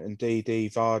 Maddison, and Didi,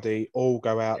 Vardy all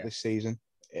go out this season.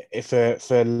 If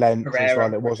for length Pereira, as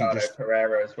well, it wasn't Ricardo just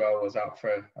Pereira as well was out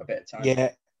for a bit of time.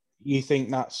 Yeah, you think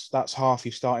that's half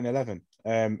your starting 11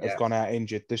 have gone out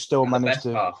injured. They've still managed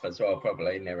to half as well,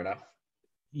 probably near enough.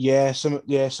 Yeah, some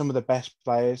of the best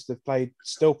players. They've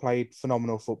still played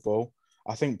phenomenal football.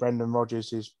 I think Brendan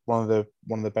Rodgers is one of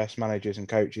the best managers and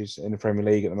coaches in the Premier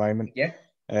League at the moment. Yeah.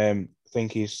 I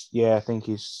think he's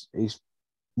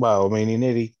well. I mean, he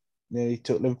nearly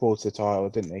took Liverpool to the title,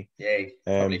 didn't he? Yeah, he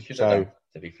probably should have done.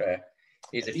 To be fair,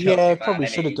 he's a Chelsea man, probably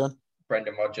should have done.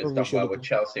 Brendan Rodgers done well with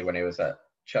Chelsea when he was at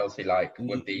Chelsea,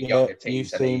 with the younger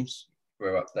teams, and he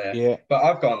grew up there. Yeah. But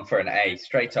I've gone for an A,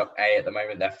 straight up A at the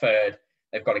moment. They're third.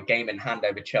 They've got a game in hand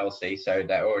over Chelsea, so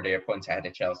they're already a point ahead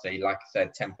of Chelsea. Like I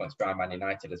said, 10 points behind Man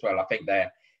United as well. I think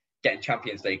they're getting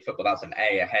Champions League football. That's an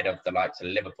A ahead of the likes of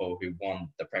Liverpool, who won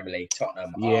the Premier League,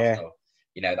 Tottenham, Arsenal.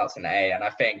 That's an A. And I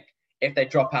think if they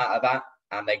drop out of that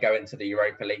and they go into the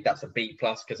Europa League, that's a B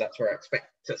plus, because that's where I expect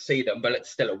to see them. But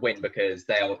it's still a win because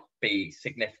they'll be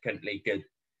significantly good.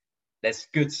 There's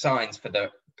good signs for the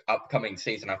upcoming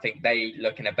season. I think they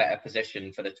look in a better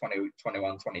position for the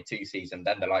 2021-22 season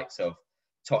than the likes of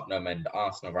Tottenham and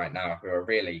Arsenal right now, who are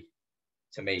really,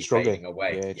 to me, fading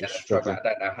away. They're struggling. I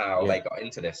don't know how they got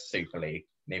into this Super League.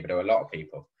 Neither do a lot of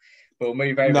people. But we'll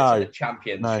move over to the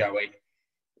champions, shall we?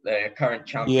 The current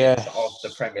champions of the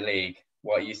Premier League.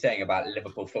 What are you saying about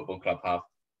Liverpool Football Club, Harv?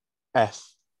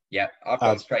 F. Yeah, I've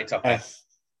gone straight up F.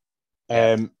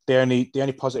 The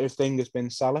only positive thing has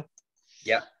been Salah.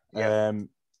 Yeah.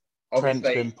 Trent's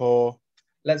been poor.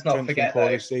 Let's not forget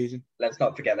this season. Let's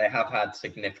not forget they have had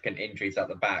significant injuries at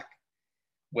the back,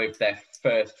 with their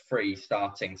first three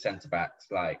starting centre backs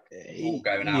all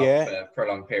going out for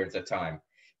prolonged periods of time.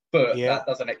 But that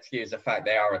doesn't excuse the fact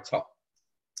they are a top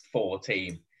 4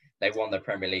 team. They won the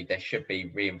Premier League. They should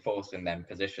be reinforcing them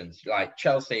positions. Like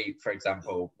Chelsea, for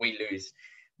example, we lose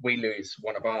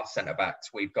one of our centre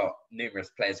backs. We've got numerous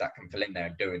players that can fill in there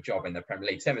and do a job in the Premier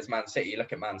League. Same as Man City. You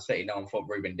look at Man City, no one thought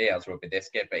Ruben Diaz would be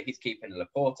this good, but he's keeping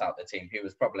Laporte out the team, who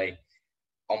was probably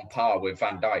on par with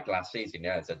Van Dijk last season.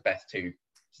 As the best 2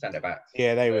 centre backs.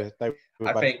 Yeah, they were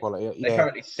I think quality. They're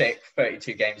currently 6th,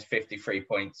 32 games, 53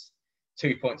 points,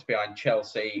 2 points behind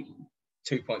Chelsea,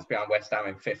 2 points behind West Ham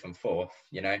in 5th and 4th.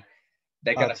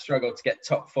 They're going to struggle to get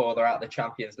top 4. They're out of the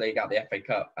Champions League, out of the FA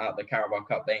Cup, out of the Carabao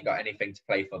Cup. They ain't got anything to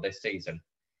play for this season.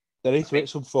 They need to hit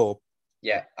some form.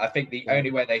 Yeah, I think the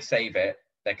only way they save it,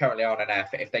 they're currently on an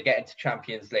F. If they get into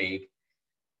Champions League,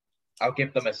 I'll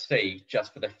give them a C,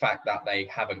 just for the fact that they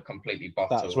haven't completely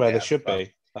bottled. That's where they should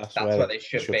be. That's where they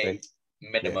should be,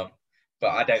 minimum. Yeah. But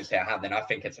I don't see it happening. I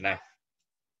think it's an F.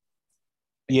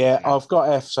 I've got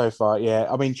F so far. Yeah,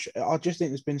 I mean, I just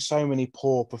think there's been so many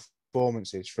poor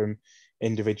performances from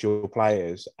individual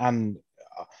players, and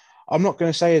I'm not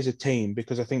going to say as a team,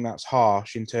 because I think that's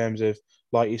harsh in terms of,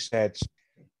 like you said.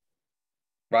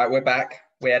 Right, we're back.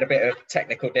 We had a bit of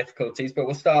technical difficulties, but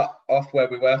we'll start off where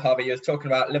we were. Harvey, you were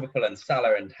talking about Liverpool and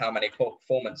Salah and how many poor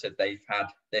performances they've had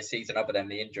this season other than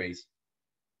the injuries.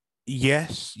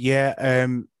 Yes,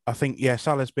 I think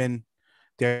Salah's been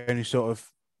the only sort of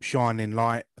shining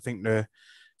light. I think the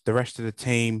rest of the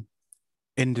team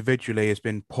individually has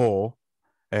been poor.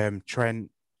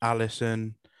 Trent,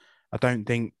 Alisson, I don't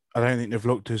think they've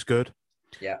looked as good.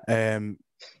 Yeah.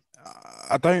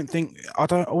 I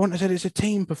want to say it's a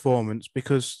team performance,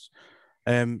 because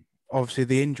obviously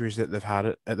the injuries that they've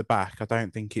had at the back, I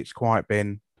don't think it's quite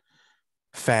been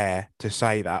fair to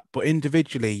say that. But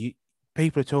individually,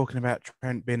 people are talking about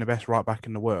Trent being the best right back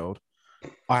in the world.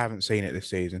 I haven't seen it this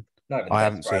season. I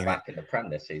haven't seen right back in the Prem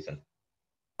this season.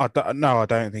 I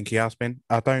don't think he has been.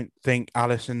 I don't think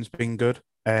Alisson's been good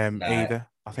No, either.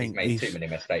 I he's think made too many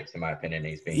mistakes, in my opinion.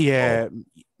 He's been poor. yeah,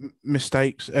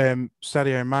 mistakes.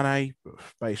 Sadio Mane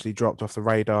basically dropped off the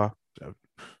radar.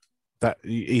 That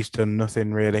he's done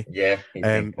nothing really. Yeah, he's been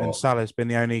And poor. Salah's been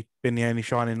the only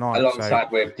shining light. So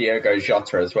Alongside with Diogo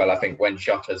Jota as well. I think when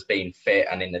Jota's been fit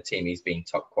and in the team, he's been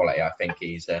top quality. I think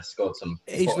he's scored some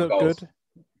he's important looked goals. good.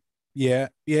 Yeah,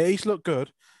 he's looked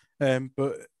good.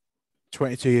 But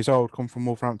 22 years old, come from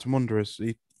Wolverhampton Wanderers.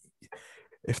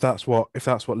 If that's what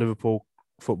Liverpool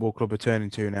Football Club are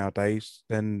turning to nowadays,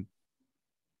 then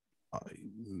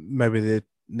maybe they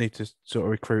need to sort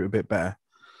of recruit a bit better.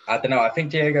 I don't know. I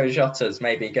think Diogo Jota's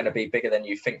maybe going to be bigger than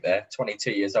you think there.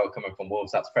 22 years old coming from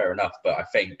Wolves, that's fair enough. But I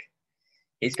think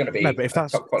he's going to be No, but if a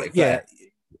that's top quality player.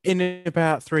 in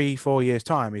about 3-4 years'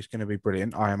 time, he's going to be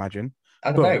brilliant, I imagine.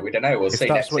 I don't know. We don't know. We'll see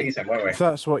next season, won't we? If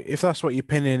that's what you're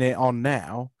pinning it on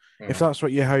now, if that's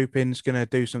what you're hoping is going to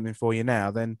do something for you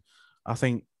now, then I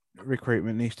think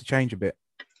recruitment needs to change a bit.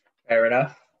 Fair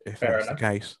enough. If that's the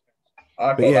case.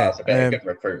 I thought that was a bit of good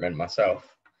recruitment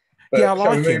myself. But I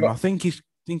like him. I think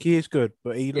he is good,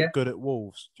 but he looked good at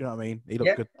Wolves. Do you know what I mean? He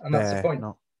looked good and that's there. the point.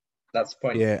 That's the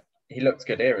point. Yeah. He looks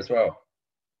good here as well.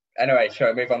 Anyway,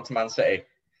 shall we move on to Man City?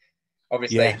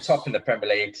 Obviously, top in the Premier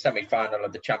League, semi-final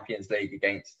of the Champions League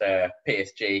against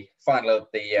PSG, final of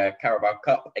the Carabao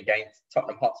Cup against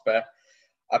Tottenham Hotspur.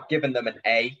 I've given them an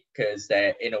A because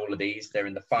they're in all of these. They're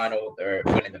in the final. They're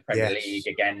winning the Premier League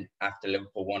again after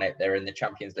Liverpool won it. They're in the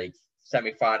Champions League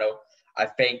semi-final. I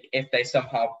think if they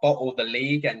somehow bottle the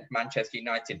league and Manchester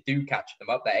United do catch them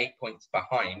up, they're 8 points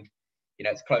behind.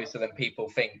 It's closer than people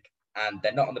think. And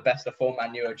they're not on the best of form.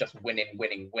 Man U are just winning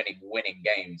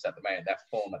games at the moment. Their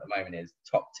form at the moment is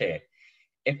top tier.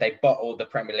 If they bottle the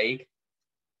Premier League,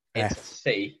 it's a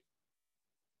C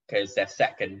because they're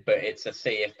second, but it's a C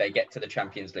if they get to the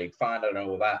Champions League final and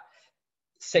all that.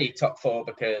 C top four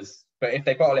but if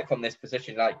they bottle it from this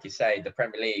position, like you say, the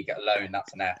Premier League alone,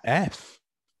 that's an F.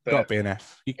 Got to be an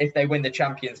F. If they win the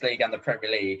Champions League and the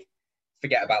Premier League,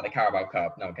 forget about the Carabao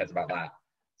Cup. No one cares about that.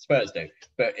 Spurs do.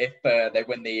 But if they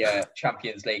win the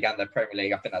Champions League and the Premier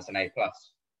League, I think that's an A+.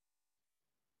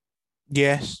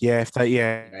 Yes, yeah. If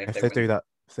they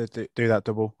do that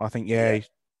double, I think it's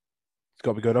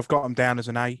got to be good. I've got them down as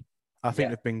an A. I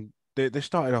think they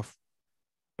started off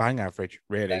bang average,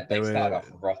 really. They started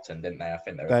off rotten, didn't they? I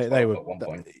think they were at one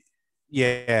point.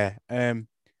 Yeah.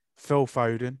 Phil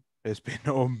Foden has been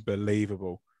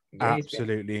unbelievable. Yeah,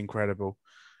 absolutely incredible.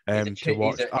 To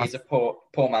watch. He's a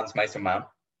poor man's Mason Mount.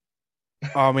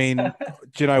 I mean,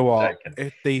 do you know what?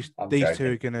 If these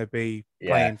two are going to be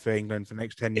playing for England for the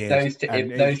next 10 years,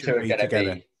 if those two are going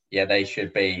to be, they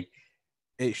should be.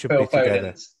 It should be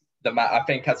together. I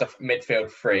think as a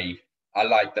midfield three, I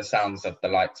like the sounds of the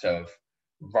likes of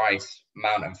Rice,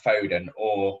 Mount, and Foden.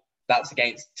 Or that's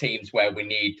against teams where we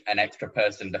need an extra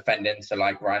person defending, so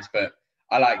like Rice. But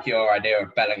I like your idea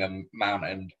of Bellingham, Mount,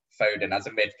 and Foden as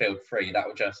a midfield three. That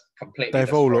will just completely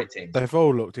destroy teams. They've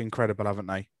all looked incredible, haven't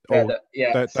they? Some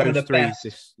of the best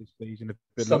this season.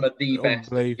 Some of the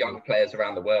best young players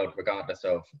around the world, regardless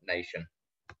of nation.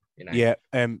 Yeah,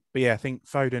 but I think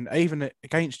Foden, even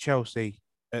against Chelsea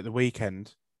at the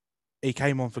weekend, he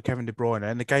came on for Kevin De Bruyne,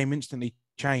 and the game instantly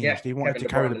changed. Yeah, he wanted to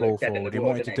carry the ball forward. He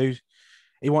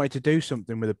wanted to do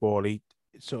something with the ball. He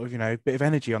sort of, a bit of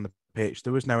energy on the pitch.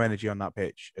 There was no energy on that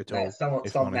pitch at all.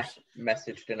 Someone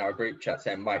messaged in our group chat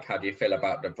saying, "Mike, how do you feel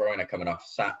about De Bruyne coming off?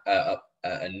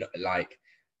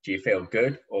 Do you feel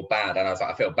good or bad?" And I was like,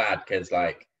 "I feel bad because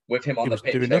with him on the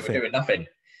pitch, they were doing nothing."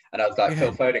 And I was like,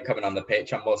 Phil Foden coming on the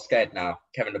pitch, I'm more scared now.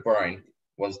 Kevin De Bruyne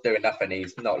was doing nothing.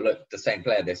 He's not looked the same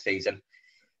player this season.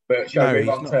 But shall we move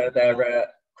on to their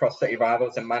cross-city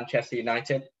rivals in Manchester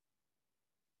United?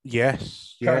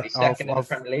 Yes. Currently second in the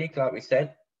Premier League, like we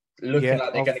said. Looking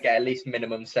like they're going to get at least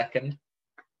minimum second.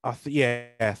 I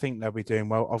think they'll be doing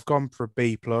well. I've gone for a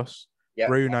B+.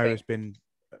 Bruno has been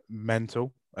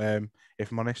mental,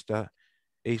 if I'm honest.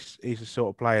 He's the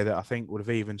sort of player that I think would have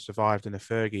even survived in the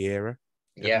Fergie era.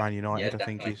 Man United, I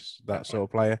think he's that sort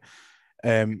of player.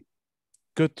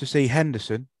 Good to see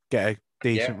Henderson get a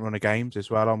decent run of games as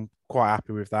well. I'm quite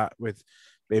happy with that. With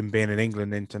him being an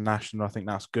England international, I think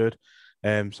that's good.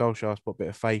 Solskjaer's put a bit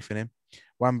of faith in him.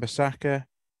 Wan-Bissaka,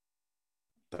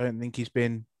 don't think he's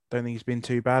been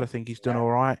too bad. I think he's done all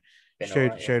right.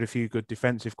 Showed a few good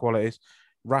defensive qualities.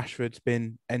 Rashford's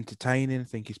been entertaining. I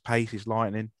think his pace is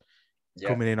lightning.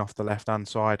 Coming in off the left-hand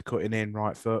side, cutting in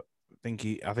right foot.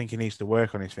 I think he needs to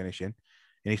work on his finishing.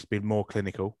 He needs to be more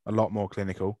clinical, a lot more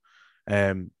clinical.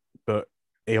 But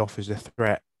he offers a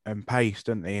threat and pace,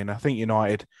 doesn't he? And I think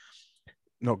United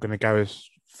not going to go as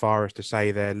far as to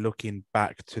say they're looking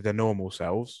back to their normal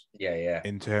selves. Yeah.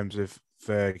 In terms of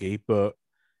Fergie, but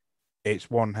it's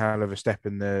one hell of a step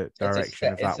in the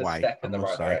direction of that way. It's a step in the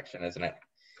right direction, isn't it?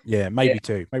 Yeah, maybe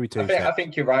two. I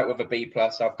think you're right with a B+.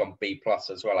 I've gone B+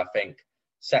 as well. I think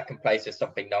second place is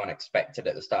something no one expected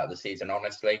at the start of the season,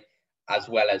 honestly, as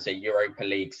well as a Europa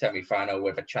League semi-final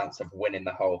with a chance of winning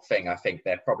the whole thing. I think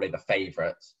they're probably the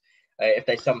favourites. If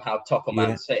they somehow topple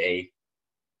Man City,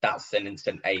 that's an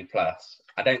instant A+.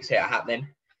 I don't see it happening,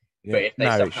 but if they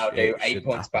somehow do 8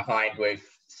 points behind with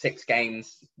 6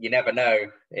 games, you never know.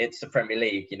 It's the Premier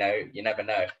League, you never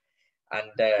know.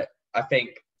 And I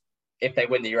think if they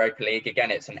win the Europa League,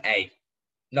 again, it's an A.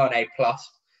 Not an A+,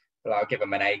 but I'll give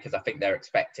them an A because I think they're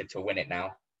expected to win it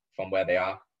now from where they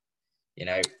are.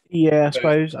 Yeah, I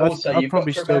suppose. I'd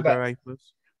probably still go A+.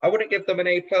 I wouldn't give them an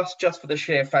A+ just for the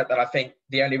sheer fact that I think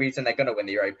the only reason they're going to win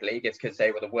the Europa League is because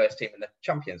they were the worst team in the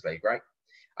Champions League, right?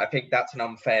 I think that's an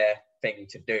unfair thing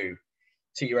to do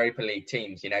to Europa League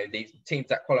teams. These teams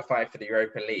that qualify for the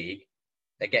Europa League,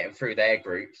 they're getting through their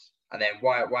groups. And then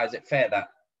why is it fair that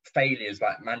failures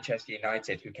like Manchester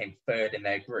United, who came third in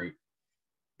their group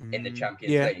in the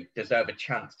Champions League, deserve a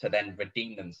chance to then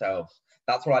redeem themselves?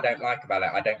 That's what I don't like about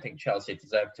it. I don't think Chelsea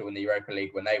deserved to win the Europa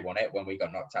League when they won it, when we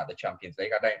got knocked out of the Champions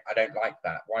League. I don't like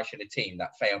that. Why should a team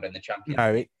that failed in the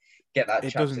Champions League get that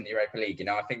chance in the Europa League?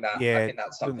 I think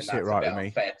that's something that's a bit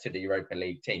unfair to the Europa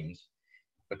League teams.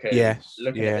 Because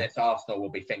looking at this, Arsenal will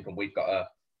be thinking we've got a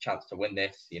chance to win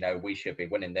this. We should be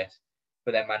winning this.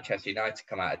 But then Manchester United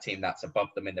come out, a team that's above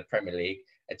them in the Premier League,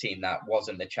 a team that was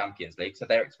in the Champions League. So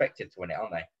they're expected to win it,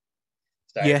 aren't they?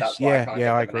 So that's why I can't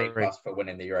give them an A+ for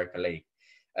winning the Europa League.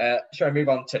 Shall I move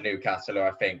on to Newcastle, who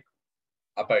I think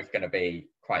are both going to be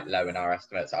quite low in our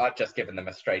estimates? I've just given them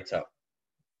a straight up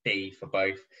D for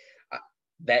both.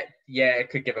 It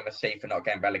could give them a C for not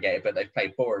getting relegated, but they've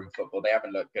played boring football. They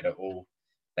haven't looked good at all.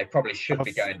 They probably should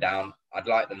be going down. I'd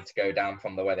like them to go down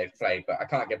from the way they've played, but I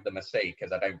can't give them a C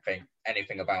because I don't think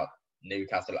anything about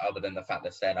Newcastle other than the fact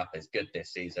they're staying up is good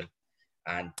this season.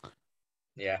 And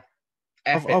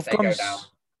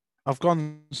I've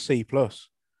gone C+.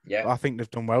 Yeah, I think they've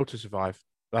done well to survive.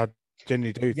 I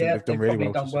genuinely do think they've done really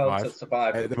well to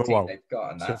survive. With the team they've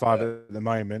got and survive at the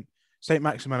moment. St.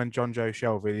 Maximin and John Joe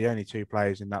Shelby are the only 2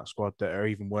 players in that squad that are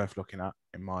even worth looking at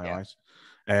in my eyes.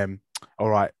 All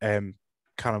right,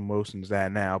 Callum Wilson's there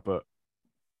now, but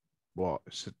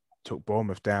took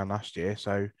Bournemouth down last year,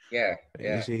 so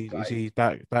is he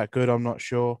that good? I'm not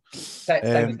sure. Same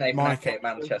as Nathan Ake at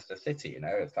Manchester City,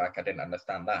 it's like I didn't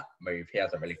understand that move. He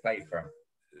hasn't really played for him.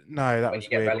 No, that was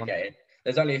weird. When you get relegated,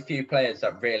 there's only a few players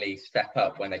that really step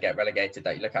up when they get relegated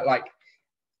that you look at, like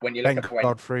when you look at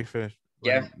Godfrey for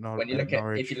when you look at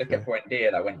Norwich, if you look at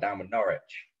Buendia that went down with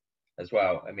Norwich as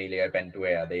well, Emilio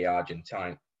Buendia, the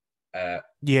Argentine.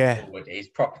 He's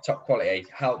proper top quality.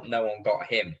 How no one got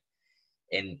him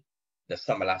in the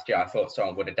summer last year? I thought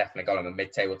someone would have definitely got him a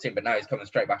mid-table team, but now he's coming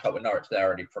straight back up with Norwich. They're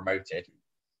already promoted.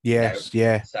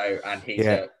 So and he's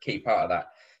a key part of that.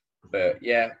 But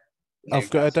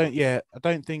I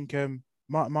don't think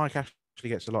Mike actually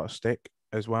gets a lot of stick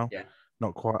as well.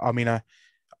 Not quite. I mean,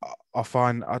 I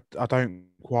find I don't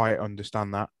quite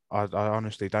understand that. I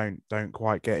honestly don't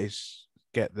quite get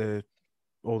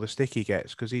all the stick he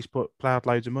gets because he's plowed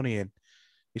loads of money in.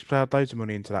 He's plowed loads of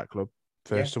money into that club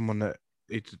for someone that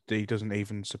he doesn't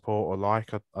even support or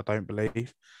like. I don't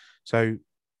believe. So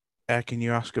how can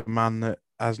you ask a man that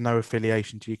has no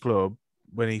affiliation to your club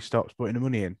when he stops putting the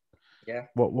money in?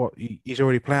 What he's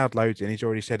already plowed loads in. He's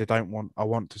already said I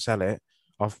want to sell it.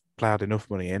 I've plowed enough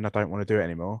money in. I don't want to do it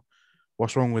anymore.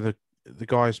 What's wrong with the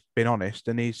guy's been honest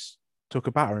and he's took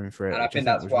a battering for it. And I think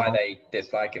that's why they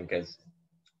dislike him because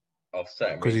of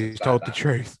certain reasons. Because he's told the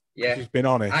truth. He's been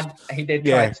honest. And he did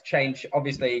try to change,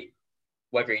 obviously,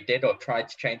 whether he did or tried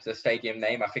to change the stadium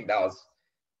name. I think that was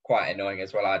quite annoying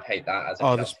as well. I'd hate that as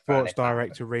a the Sports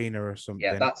Direct Arena or something.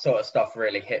 Yeah, that sort of stuff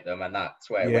really hit them, and that's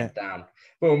where it went down.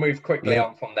 We'll move quickly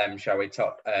on from them, shall we?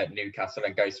 Top Newcastle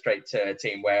and go straight to a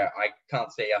team where I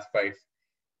can't see us both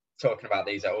talking about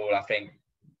these at all. I think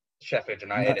Sheffield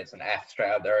United, it's an F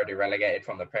straight up. They're already relegated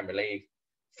from the Premier League.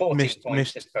 14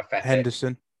 points is pathetic.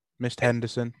 Henderson.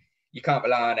 You can't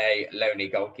rely on a lonely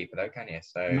goalkeeper, though, can you?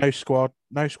 So no squad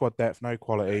depth, no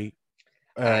quality.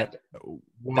 I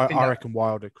reckon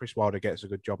Chris Wilder gets a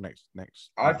good job next.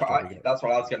 That's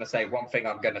what I was going to say. One thing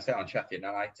I'm going to say on Sheffield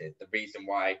United, the reason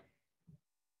why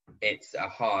it's a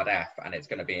hard F and it's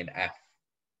going to be an F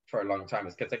for a long time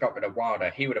is because they got rid of Wilder.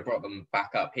 He would have brought them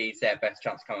back up. He's their best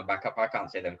chance coming back up. I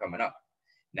can't see them coming up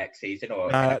next season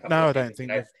or no, I don't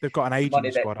think they've got an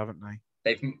aging squad, haven't they?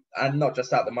 and not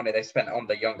just that, the money they spent on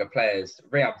the younger players.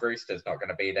 Ryan Brewster's not going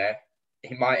to be there.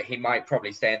 He might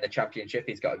probably stay in the Championship.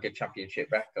 He's got a good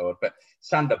Championship record. But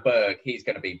Sander Berg, he's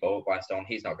going to be bought by Stone.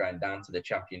 He's not going down to the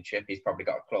Championship. He's probably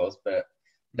got a clause, but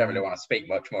don't really want to speak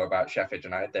much more about Sheffield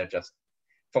United. They're just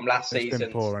from last season.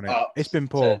 It's been poor, hasn't it? It's been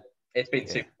poor. It's been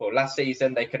super poor. Last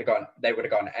season they would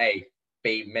have gone A,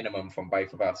 B minimum from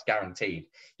both of us, guaranteed.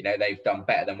 You know, they've done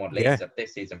better than what Leeds have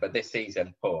this season, but this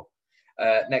season poor.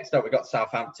 Next up, we got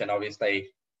Southampton. Obviously,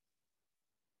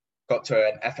 got to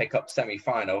an FA Cup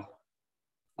semi-final.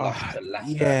 Lost to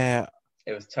Leicester. Yeah,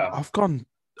 it was tough. I've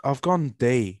gone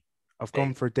D. I've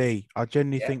gone for a D. I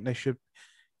genuinely think they should.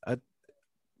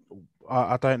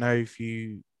 I don't know if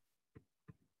you.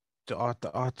 I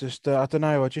don't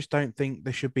know. I just don't think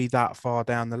they should be that far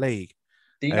down the league.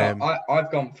 Do you know,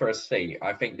 I've gone for a C.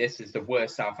 I think this is the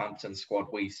worst Southampton squad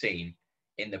we've seen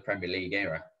in the Premier League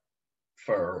era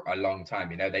for a long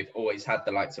time. You know, they've always had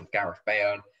the likes of Gareth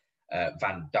Bale,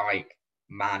 Van Dijk,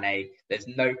 Mane. There's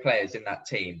no players in that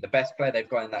team. The best player they've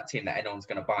got in that team that anyone's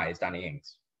going to buy is Danny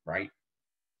Ings, right?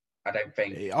 I don't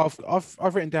think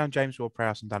I've written down James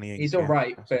Ward-Prowse and Danny Ings. He's all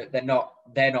right, but they're not.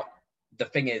 The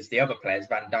thing is, the other players,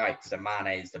 Van Dijks, the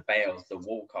Manes, the Bales, the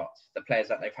Walcotts, the players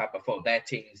that they've had before, their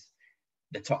teams,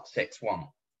 the top six won.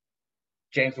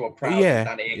 James Ward-Prowse and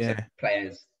Danny Ings are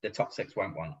players the top six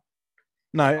won't want.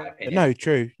 No,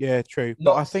 true. Yeah, true.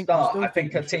 But I think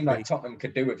a team like Tottenham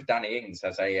could do with Danny Ings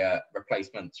as a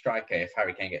replacement striker if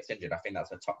Harry Kane gets injured. I think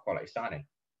that's a top quality signing.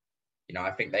 You know,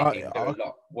 I think they can do a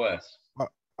lot worse.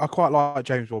 I quite like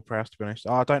James Ward-Prowse, to be honest.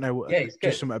 I don't know, he's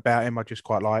just something about him I just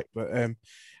quite like.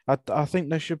 But I think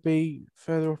they should be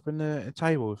further up in the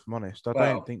table, if I'm honest. I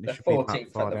don't think they should be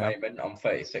that far at the down. moment on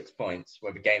 36 points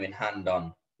with a game in hand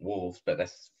on Wolves, but they're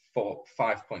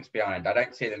 5 points behind. I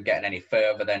don't see them getting any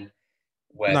further than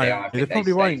where they are. They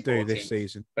probably won't do this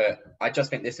season. But I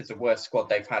just think this is the worst squad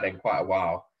they've had in quite a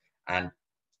while. And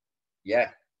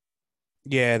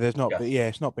there's not. But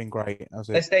it's not been great, has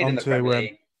it? They stayed in the Premier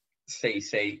League.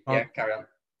 CC. Carry on.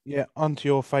 Yeah, on to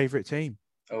your favourite team.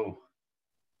 Oh,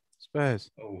 Spurs.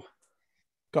 Oh,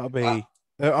 got to be.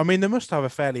 I mean, they must have a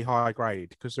fairly high grade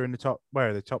because they're in the top. Where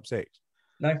are they? Top six?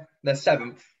 No, they're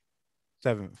seventh.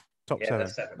 Top seven. They're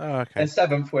seventh. Oh, okay. They're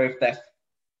seventh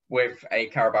with a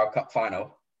Carabao Cup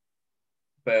final.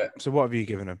 But so, what have you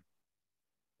given them?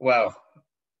 Well,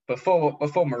 before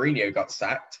Mourinho got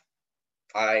sacked,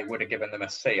 I would have given them a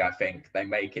C. I think they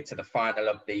make it to the final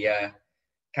of the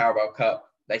Carabao Cup.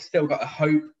 They still got a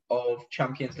hope of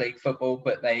Champions League football,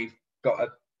 but they've got a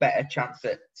better chance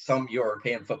at some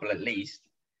European football at least.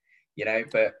 You know,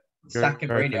 but sacking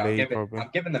Mourinho, I'm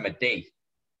giving them a D.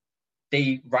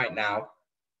 D right now,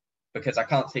 because I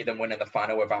can't see them winning the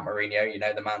final without Mourinho. You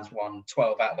know, the man's won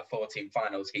 12 out of the 14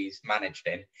 finals he's managed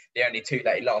in. The only 2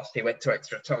 that he lost, he went to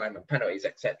extra time and penalties,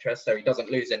 etc. So he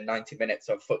doesn't lose in 90 minutes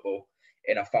of football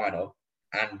in a final.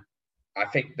 And I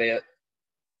think the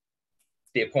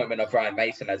appointment of Ryan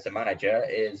Mason as the manager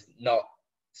is not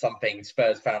something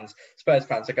Spurs fans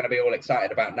are going to be all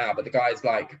excited about now. But the guys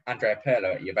like Andrea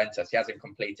Pirlo at Juventus, he hasn't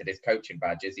completed his coaching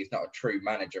badges. He's not a true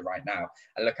manager right now.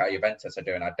 And look how Juventus are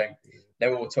doing.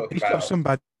 They're all talking about. He's got some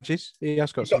badges. He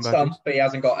has got some badges. But he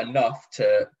hasn't got enough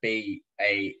to be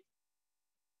a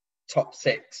top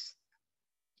 6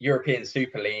 European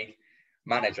Super League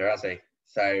manager, has he?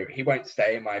 So he won't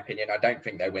stay, in my opinion. I don't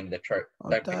think they win the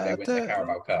the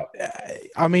Carabao Cup.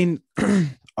 I mean,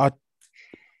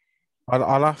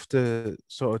 I'll have to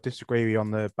sort of disagree with you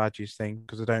on the badges thing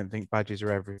because I don't think badges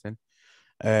are everything.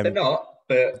 They're not,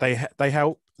 but they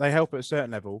help. They help at a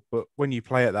certain level, but when you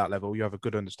play at that level, you have a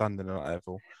good understanding of that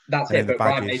level. That's it. But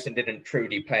Ryan Mason didn't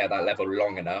truly play at that level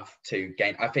long enough to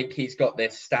gain. I think he's got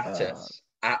this status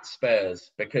at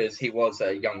Spurs because he was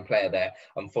a young player there.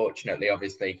 Unfortunately,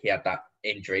 obviously, he had that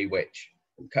injury which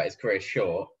cut his career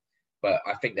short. But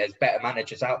I think there's better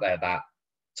managers out there that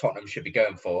Tottenham should be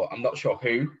going for. I'm not sure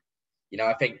who. You know,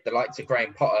 I think the likes of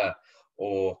Graham Potter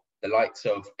or the likes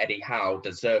of Eddie Howe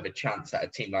deserve a chance at a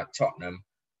team like Tottenham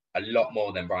a lot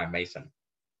more than Ryan Mason.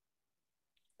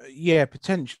 Yeah,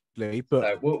 potentially, but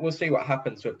so we'll see what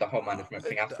happens with the whole management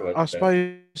thing afterwards. I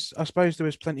suppose there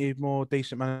was plenty more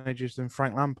decent managers than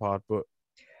Frank Lampard, but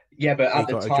yeah, but at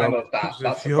the time of that,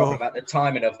 that's the problem. At the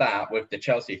timing of that, with the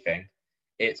Chelsea thing,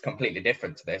 it's completely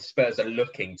different to this. Spurs are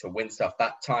looking to win stuff.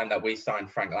 That time that we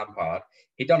signed Frank Lampard,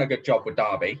 he'd done a good job with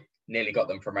Derby, nearly got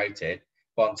them promoted.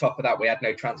 But on top of that, we had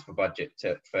no transfer budget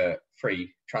for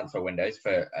free transfer windows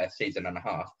for a season and a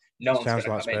half. No one's going to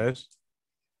come in.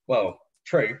 Well,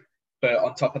 true. But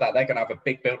on top of that, they're going to have a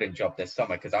big building job this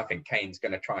summer because I think Kane's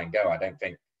going to try and go. I don't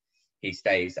think he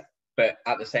stays. But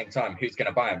at the same time, who's going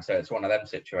to buy them? So it's one of them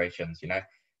situations, you know.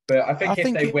 But I think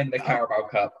if they win the Carabao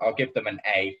Cup, I'll give them an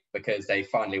A because they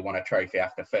finally won a trophy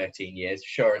after 13 years.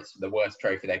 Sure, it's the worst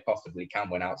trophy they possibly can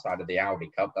win outside of the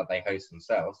Audi Cup that they host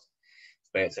themselves,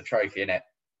 but it's a trophy in it.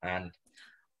 And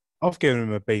I've given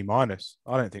them a B minus.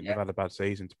 I don't think they've had a bad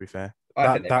season, to be fair.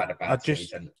 I think they've had a bad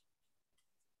season.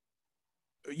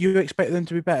 You expect them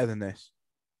to be better than this?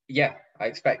 Yeah, I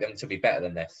expect them to be better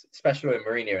than this, especially with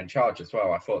Mourinho in charge as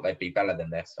well. I thought they'd be better than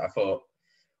this. I thought,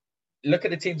 look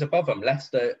at the teams above them,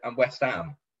 Leicester and West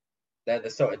Ham. They're the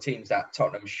sort of teams that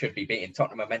Tottenham should be beating.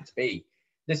 Tottenham are meant to be.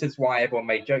 This is why everyone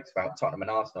made jokes about Tottenham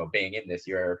and Arsenal being in this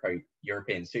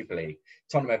European Super League.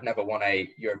 Tottenham have never won a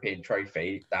European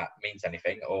trophy that means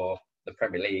anything, or the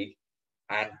Premier League,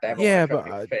 and they've won a trophy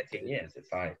for 13 years.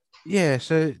 It's like, yeah,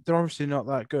 so they're obviously not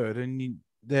that good, and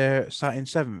they're sat in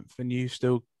 7th, and you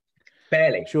still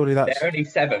barely. Surely that's they're only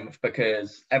 7th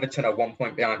because Everton are 1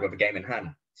 point behind with a game in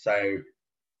hand. So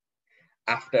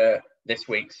after this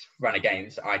week's run of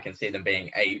games, I can see them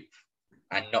being 8th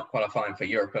and not qualifying for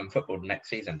European football next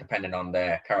season, depending on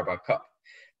their Carabao Cup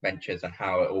ventures and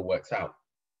how it all works out.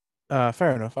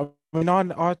 Fair enough. I mean,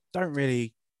 I don't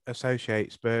really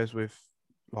associate Spurs with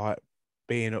like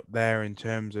being up there in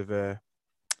terms of a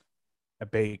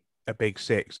big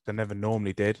six. They never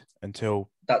normally did until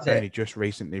only just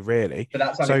recently, really. But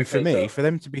that's so for me, for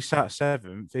them to be sat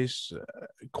 7th is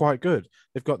quite good.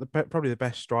 They've got probably the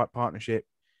best strike partnership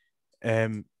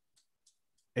in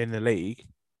the league,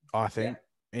 I think,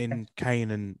 in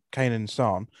Kane and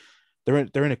Son. They're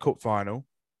in a cup final,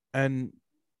 and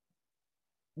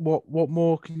what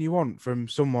more can you want from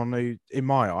someone who, in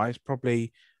my eyes,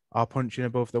 probably are punching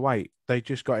above the weight? They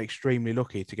just got extremely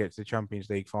lucky to get to the Champions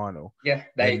League final. Yeah,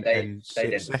 they didn't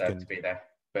deserve to be there,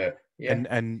 but yeah,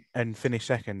 and finish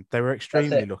second. They were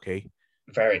extremely lucky.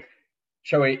 Very.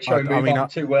 Shall we move on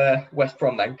to West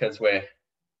Brom then? Because we're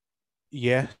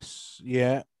yeah.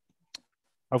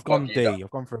 I've gone D. I've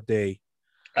gone for a D.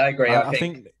 I agree. I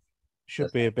think it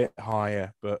should be a bit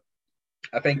higher, but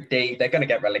I think D. They're going to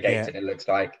get relegated. It looks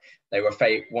like they were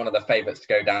one of the favourites to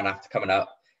go down after coming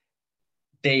up.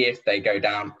 D if they go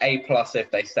down. A plus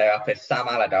if they stay up. If Sam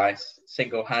Allardyce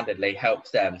single-handedly helps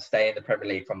them stay in the Premier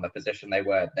League from the position they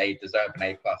were, they deserve an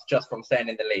A plus just from staying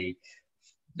in the league.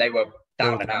 They were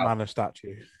down and out.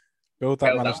 Build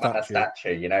that man a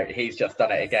statue. You know, he's just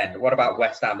done it again. What about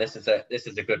West Ham? This is a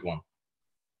good one.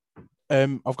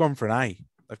 I've gone for an A.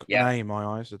 I've got an A in my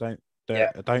eyes. I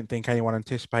don't think anyone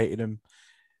anticipated them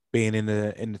being in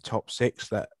the top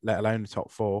 6, let alone the top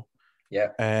 4. Yeah.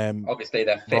 Obviously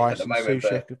they're fifth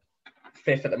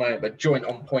at the moment, but joint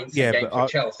on points in games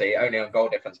with Chelsea, only on goal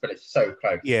difference, but it's so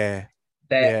close. Yeah.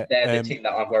 They're the team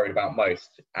that I'm worried about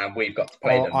most, and we've got to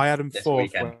play them. I had them 4th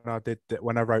weekend.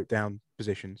 when I wrote down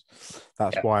positions.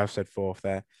 That's why I've said 4th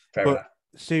there. Fair enough.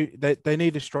 See, they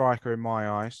need a striker in my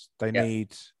eyes. They really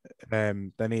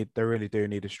do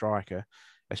need a striker,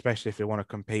 especially if they want to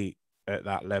compete at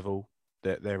that level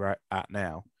that they're at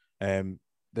now.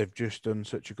 They've just done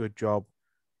such a good job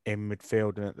in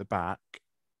midfield and at the back,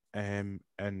 and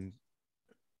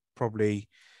probably,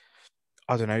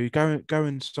 I don't know, go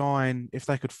and sign, if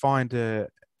they could find a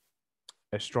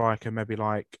striker, maybe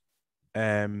like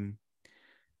who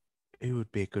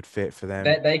would be a good fit for them?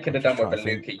 They could have done with a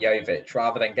Luka Jovic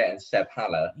rather than getting Seb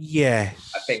Haller.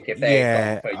 Yes. I think if they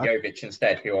had gone for Jovic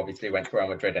instead, who obviously went to Real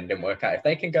Madrid and didn't work out, if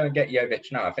they can go and get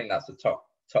Jovic now, I think that's the top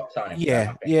signing.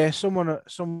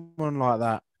 Someone like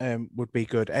that would be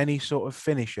good. Any sort of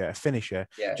finisher.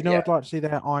 Do you know? I'd like to see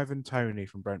there Ivan Toney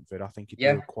from Brentford. I think he'd do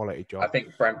a quality job. I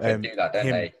think Brentford do that, don't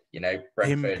they? You know,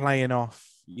 Brentford. Him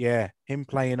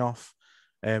playing off,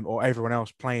 or everyone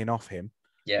else playing off him.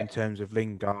 Yeah. In terms of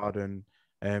Lingard and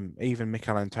even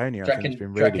Mikel Antonio, I think has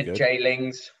been really good. Jay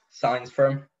Lings signs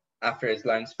for him after his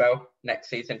loan spell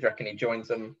next season. Do you reckon he joins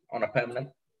them on a permanent?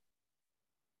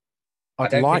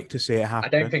 I'd like to see it happen. I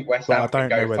don't think West Ham can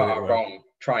go far wrong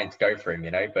trying to go for him,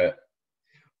 you know, but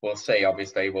we'll see.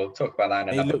 Obviously, we'll talk about that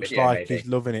in another video. He looks like he's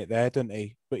loving it there, doesn't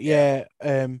he? But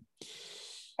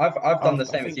I've done the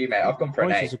same as you, mate. I've gone for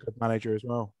an A. He's a good manager as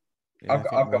well. I've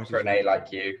gone for an A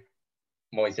like you.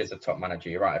 Moyes is a top manager.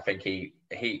 You're right. I think he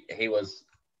was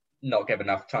not given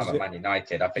enough time at Man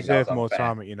United. I think that was unfair. More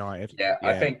time at United. Yeah,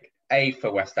 I think A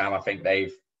for West Ham. I think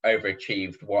they've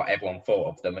overachieved what everyone thought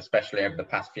of them, especially over the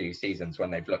past few seasons when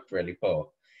they've looked really poor.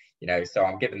 You know, so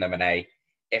I'm giving them an A.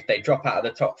 If they drop out of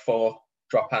the top 4,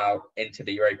 drop out into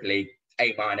the Europa League,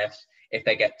 A minus. If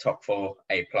they get top 4,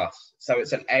 A plus. So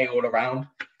it's an A all around.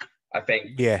 I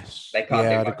think they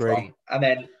can't do much wrong. And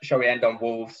then shall we end on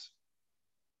Wolves?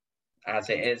 as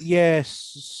it is.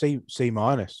 Yes, C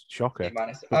minus, shocker. C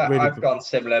minus. I've gone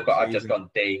similar, but I've just gone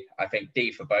D. I think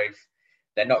D for both.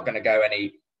 They're not going to go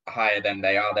any higher than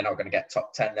they are. They're not going to get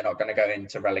top 10. They're not going to go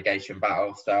into relegation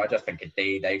battle. So I just think a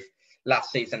D.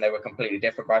 Last season they were completely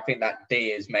different, but I think that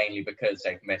D is mainly because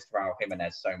they've missed Raul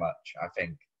Jimenez so much. I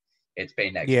think it's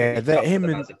been extremely tough for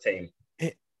them as a team.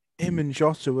 Him and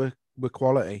Jota were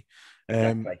quality.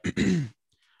 Exactly.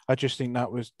 I just think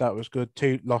that was good.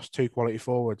 Lost two quality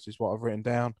forwards is what I've written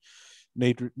down.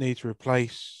 Need to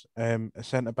replace a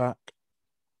centre back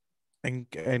and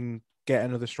get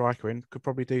another striker in. Could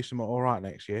probably do something all right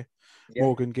next year. Yeah.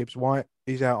 Morgan Gibbs White,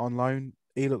 he's out on loan.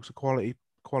 He looks a quality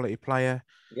player.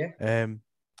 Yeah.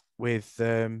 With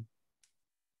Ruben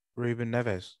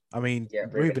Neves. I mean,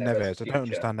 Ruben Neves. I don't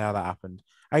understand how that happened.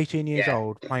 18 years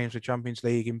old, playing for Champions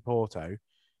League in Porto.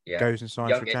 Yeah. Goes and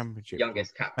signs for Championship.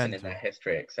 Youngest captain in their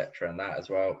history, etc. And that as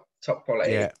well. Top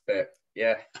quality. Yeah. But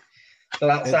yeah. So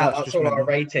that's all our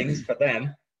ratings for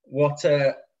them. What's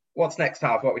next,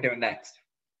 Harv? What are we doing next?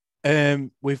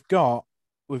 We've got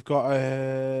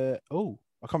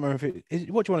I can't remember if it is.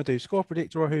 What do you want to do? Score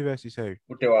predictor or who versus who?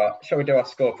 Shall we do our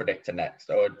score predictor next,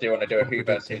 or do you want to do a who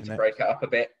versus who to break it up a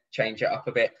bit, change it up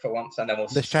a bit for once, and then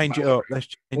let's change it up.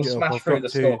 We'll smash through the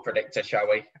score predictor, shall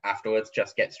we? Afterwards,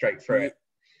 just get straight through it.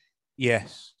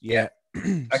 Yes. Yeah.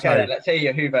 Okay, then let's hear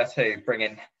your who versus who. Bring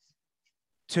in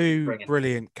two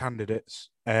brilliant candidates,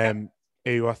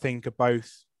 who I think are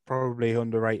both probably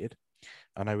underrated.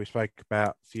 I know we spoke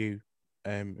about a few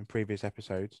in previous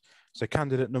episodes. So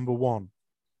candidate number one.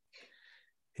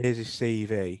 Here's his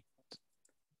CV.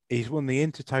 He's won the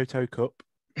Intertoto Cup.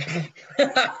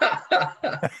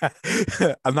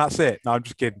 And that's it. No, I'm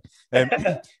just kidding.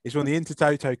 He's won the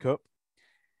Intertoto Cup.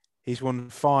 He's won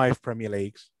 5 Premier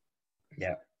Leagues.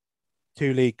 Yeah.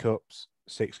 2 League Cups,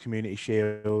 6 Community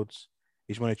Shields.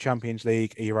 He's won a Champions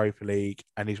League, a Europa League,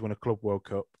 and he's won a Club World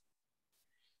Cup.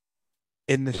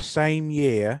 In the same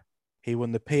year, he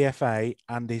won the PFA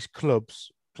and his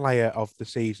club's Player of the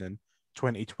Season,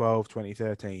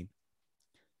 2012-2013.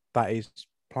 That is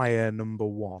player number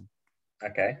one.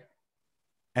 Okay.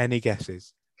 Any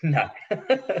guesses? No.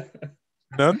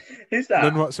 None? Who's that?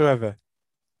 None whatsoever.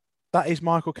 That is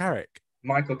Michael Carrick.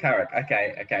 Michael Carrick.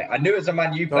 Okay. I knew it was a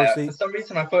Man U player. For some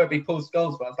reason, I thought it'd be Paul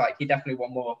Scholes, but I was like, he definitely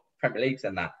won more Premier Leagues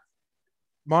than that.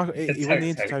 Michael, he won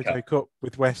the Intertoto Cup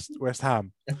with West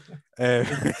Ham. You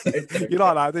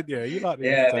like that, didn't you? You like the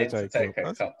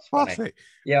Intertoto Cup. Classic.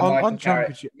 Yeah, on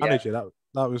Championship Manager,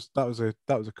 that was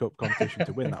a cup competition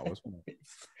to win. That was,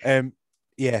 wasn't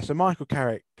it? So Michael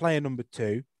Carrick, player number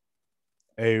 2,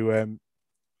 who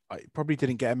probably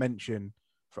didn't get a mention.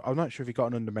 I'm not sure if he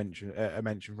got a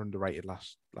mention for underrated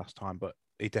last time, but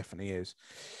he definitely is.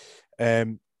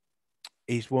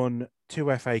 He's won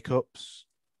 2 FA Cups.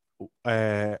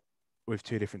 With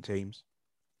 2 different teams.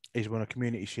 He's won a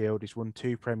Community Shield. He's won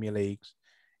 2 Premier Leagues.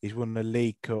 He's won a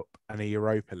League Cup and a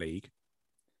Europa League.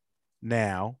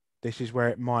 Now, this is where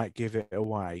it might give it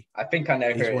away. I think I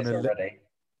know who it is already.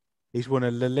 He's won a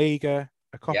La Liga,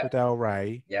 a Copa del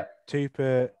Rey,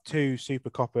 2 Super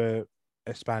Copa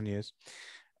Españas.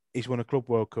 He's won a Club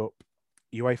World Cup,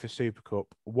 UEFA Super Cup,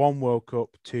 1 World Cup,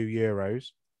 2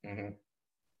 Euros. Mm-hmm.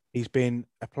 He's been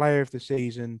a Player of the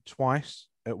Season twice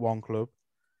at 1 club,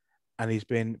 and he's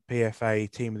been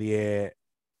PFA Team of the Year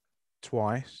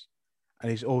twice,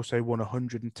 and he's also won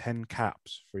 110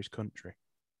 caps for his country.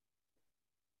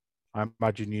 I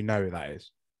imagine you know who that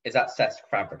is. Is that Cesc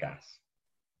Fabregas?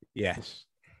 Yes.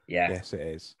 Yeah. Yes, it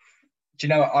is. Do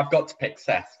you know what? I've got to pick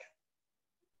Cesc.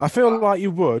 I feel like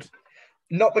you would.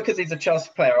 Not because he's a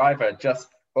Chelsea player either,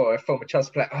 or a former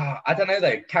Chelsea player. I don't know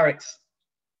though. Carrick's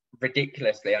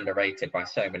ridiculously underrated by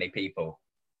so many people.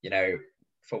 You know,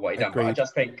 for what he done. But I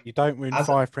just think you don't win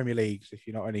 5 Premier Leagues if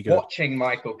you're not any good. Watching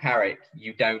Michael Carrick,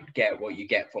 you don't get what you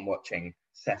get from watching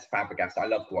Cesc Fabregas. I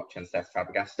loved watching Cesc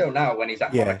Fabregas. Still now, when he's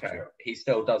at Monaco, he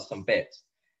still does some bits.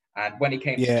 And when he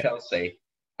came to Chelsea,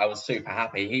 I was super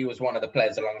happy. He was one of the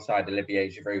players alongside Olivier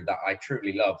Giroud that I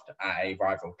truly loved at a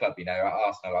rival club. You know, at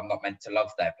Arsenal, I'm not meant to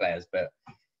love their players, but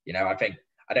you know, I think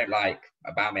I don't like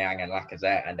Aubameyang and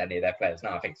Lacazette and any of their players. No,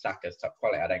 I think Saka's top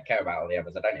quality. I don't care about all the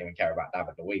others. I don't even care about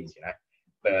David Luiz, you know.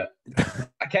 But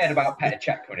I cared about Petr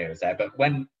Cech when he was there. But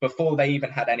before they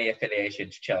even had any affiliation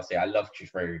to Chelsea, I loved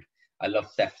Giroud. I loved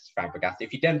Cesc Fabregas.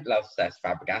 If you didn't love Cesc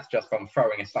Fabregas just from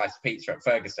throwing a slice of pizza at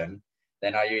Ferguson,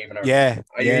 then are you even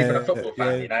a football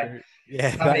fan? You know? Yeah.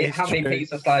 How many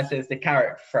pizza slices did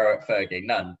Carrick throw at Fergie?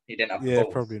 None. He didn't have the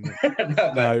balls. Probably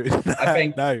not. No. I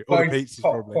think both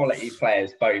top probably. Quality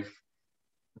players, both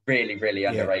really, really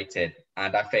underrated.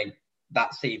 And I think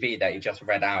that CV that he just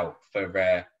read out for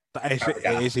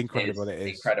It is incredible. It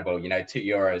is incredible. 2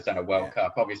 Euros and a World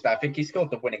Cup. Obviously, I think he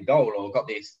scored the winning goal or got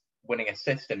this winning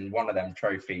assist in one of them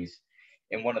trophies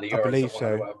in one of the Euros or one of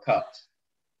the World Cups.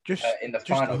 Just in the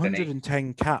final,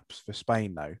 110 caps for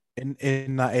Spain though.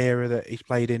 In that era that he's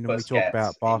played in, and we talk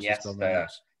about Barca's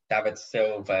dominance. David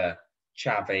Silva,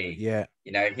 Xavi. Yeah,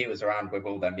 he was around with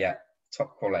all them. Yeah,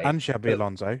 top quality. And Xabi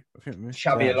Alonso. I think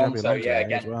Xabi Alonso. Yeah,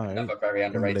 again, another very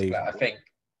underrated player.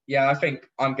 I think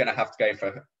I'm going to have to go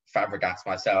for Fabregas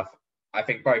myself. I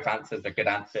think both answers are good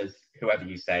answers, whoever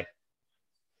you say.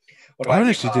 I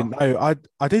honestly didn't know.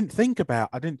 I didn't think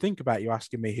about you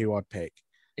asking me who I'd pick.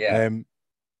 Yeah.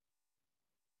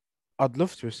 I'd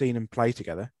love to have seen them play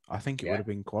together. I think it would have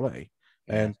been quality.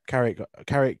 Carrick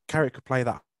could play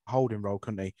that holding role,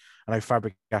 couldn't he? I know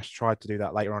Fabregas tried to do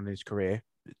that later on in his career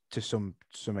to some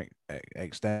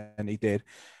extent. He did,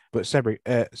 but Cesc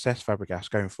Fabregas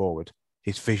going forward,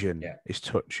 his vision, his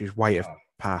touch, his weight of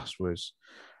pass was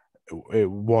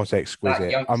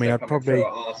exquisite. I mean, I'd probably at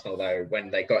Arsenal though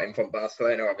when they got him from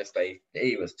Barcelona. Obviously,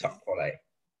 he was top quality.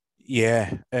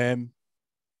 Yeah.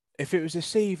 If it was a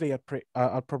CV,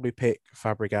 I'd probably pick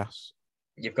Fabregas.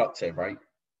 You've got to, right?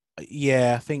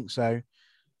 Yeah, I think so.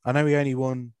 I know he only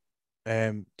won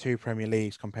 2 Premier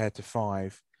Leagues compared to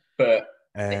 5, but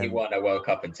he won a World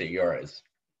Cup and 2 Euros,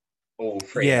 all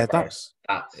 3. Yeah,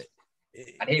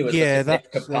 and he was a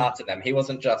significant part of them. He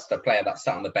wasn't just a player that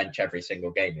sat on the bench every single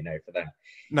game, for them.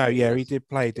 No, he did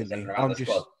play, didn't he?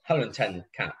 110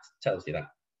 caps tells you that.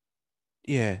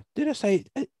 Yeah. Did I say?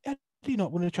 Did he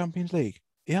not win a Champions League?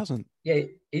 He hasn't. Yeah,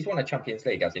 he's won a Champions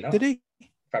League, has he not? Did he?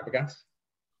 Fabregas?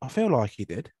 I feel like he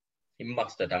did. He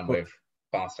must have done with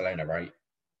Barcelona, right?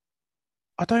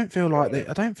 I don't feel like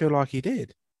that. I don't feel like he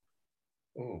did.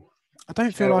 Ooh. I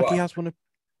don't feel like he has one.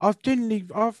 I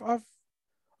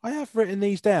have written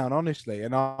these down honestly,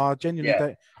 and I genuinely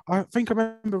don't. I think I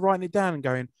remember writing it down and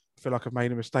going, I feel like I've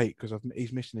made a mistake because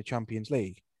he's missing the Champions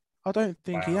League. I don't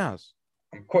think he has.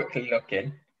 I'm quickly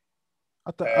looking.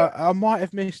 I might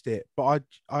have missed it, but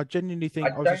I genuinely think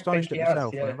I was astonished at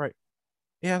myself when I wrote.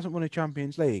 He hasn't won a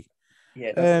Champions League. Yeah,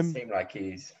 it doesn't seem like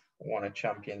he's won a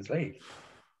Champions League.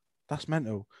 That's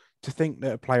mental to think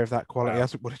that a player of that quality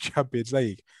hasn't won a Champions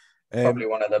League. Probably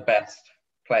one of the best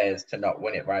players to not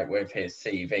win it, right? With his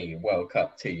CV, World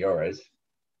Cup, 2 Euros.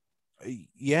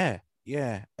 Yeah.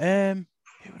 Who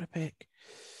would I pick?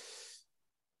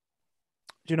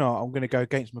 Do you know what? I'm going to go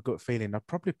against my gut feeling. I'd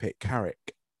probably pick Carrick.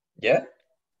 Yeah.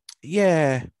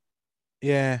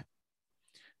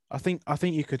 I think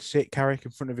you could sit Carrick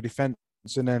in front of a defence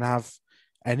and then have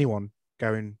anyone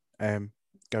going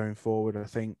forward. I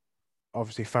think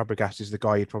obviously Fabregas is the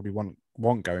guy you'd probably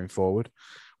want going forward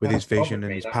with his vision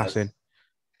and his passing.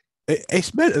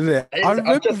 It's meant, isn't it?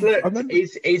 I've just looked.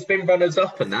 He's been runners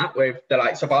up and that with the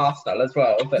likes of Arsenal as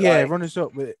well. But runners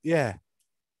up with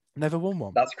never won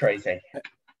one. That's crazy.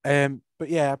 But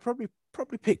yeah, probably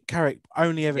pick Carrick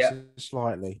only ever so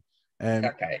slightly.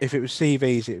 If it was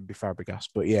CVs, it would be Fabregas.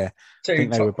 But yeah, two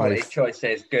top quality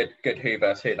choices. Good who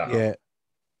versus who. Yeah.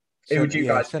 Who would you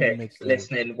guys pick?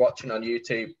 Listening, watching on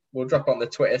YouTube. We'll drop on the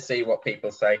Twitter, see what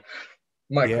people say.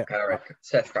 Michael Carrick,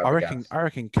 Seth Fabregas. I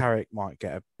reckon Carrick might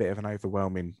get a bit of an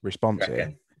overwhelming response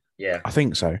here. Yeah, I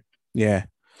think so. Yeah.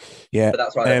 But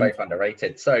that's why they're both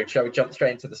underrated. So, shall we jump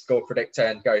straight into the score predictor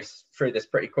and go through this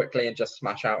pretty quickly and just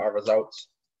smash out our results?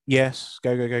 Yes,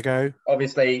 go.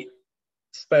 Obviously,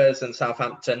 Spurs and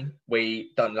Southampton,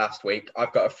 we done last week.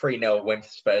 I've got a 3-0 win for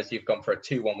Spurs. You've gone for a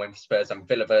 2-1 win for Spurs. And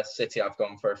Villa versus City, I've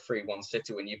gone for a 3-1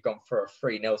 City win. You've gone for a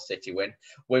 3-0 City win.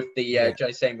 With the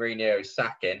Jose Mourinho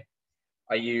sacking,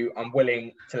 I'm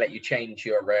willing to let you change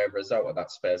your result of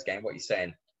that Spurs game. What are you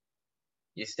saying?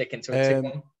 You sticking to a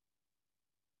 2-1?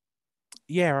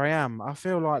 Yeah, I am. I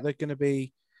feel like they're going to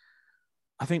be...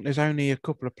 I think there's only a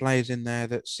couple of players in there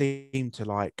that seem to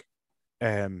like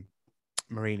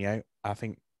Mourinho. I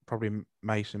think probably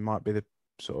Mason might be the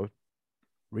sort of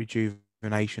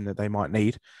rejuvenation that they might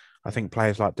need. I think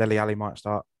players like Dele Alli might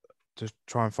start to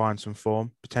try and find some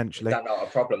form, potentially. Is that not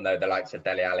a problem, though? The likes of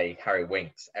Dele Alli, Harry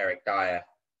Winks, Eric Dyer,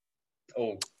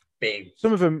 all being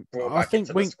some of them. I think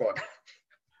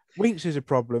Winks is a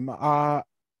problem. I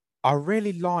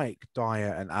really like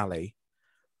Dyer and Ali.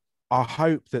 I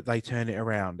hope that they turn it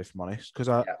around, if I'm honest,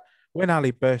 because when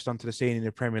Ali burst onto the scene in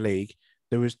the Premier League,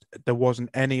 there wasn't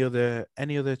any other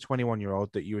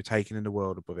 21-year-old that you were taking in the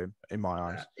world above him, in my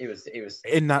eyes. It was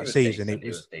in that season.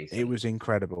 Decent. It was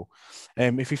incredible.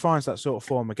 If he finds that sort of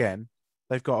form again,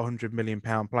 they've got £100 million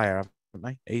player,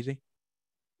 haven't they? Easy.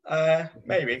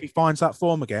 Maybe if he finds that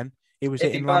form again, if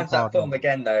he finds that form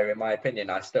again, though, in my opinion,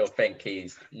 I still think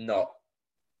he's not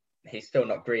he's still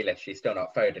not Grealish, he's still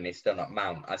not Foden, he's still not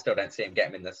Mount. I still don't see him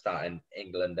getting in the starting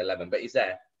England 11, but he's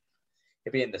there.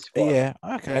 He'll be in the squad. Yeah,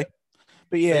 okay.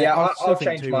 But I'll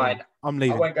change mine. I'm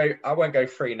leaving. I won't go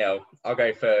 3-0. I'll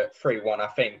go for 3-1. I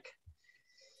think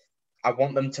I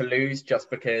want them to lose just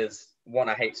because one,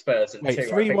 I hate Spurs, and Wait, two,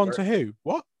 3-1 to who?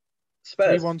 What?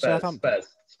 Spurs. 3-1 Southampton.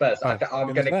 Spurs. Oh,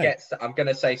 I'm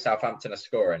gonna say Southampton are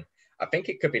scoring. I think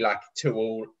it could be like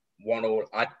 2-2, 1-1.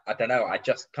 I don't know. I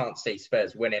just can't see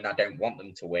Spurs winning. I don't want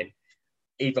them to win.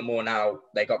 Even more now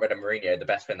they got rid of Mourinho, the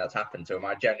best thing that's happened to him.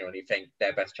 I genuinely think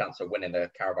their best chance of winning the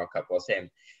Carabao Cup was him.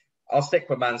 I'll stick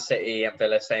with Man City and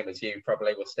Villa, same as you.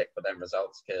 Probably will stick with them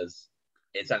results because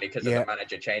it's only because of the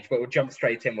manager change. But we'll jump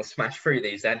straight in. We'll smash through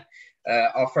these then.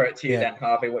 I'll throw it to you then,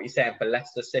 Harvey. What are you saying for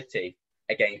Leicester City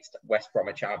against West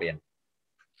Bromwich Albion?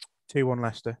 2-1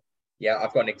 Leicester. Yeah,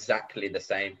 I've gone exactly the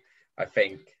same. I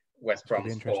think West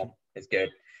Brom's form is good.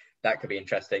 That could be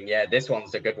interesting. Yeah, this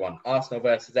one's a good one. Arsenal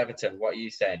versus Everton. What are you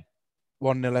saying?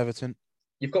 1-0 Everton.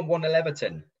 You've gone 1-0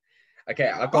 Everton. Okay,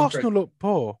 Arsenal look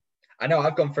poor. I know.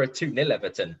 I've gone for a 2-0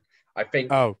 Everton. I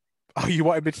think. Oh, you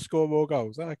wanted me to score more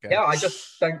goals? Okay. Yeah, I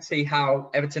just don't see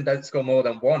how Everton don't score more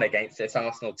than one against this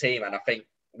Arsenal team. And I think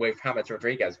with James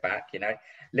Rodriguez back,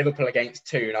 Liverpool against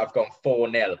 2, and I've gone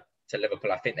 4-0 to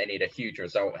Liverpool. I think they need a huge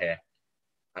result here.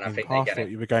 And I think they get it. I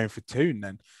thought you were going for 2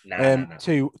 then. No.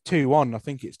 2-1. I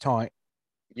think it's tight.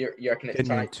 You reckon it's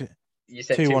tight? You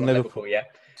said 2-1 Liverpool, yeah.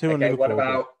 2-1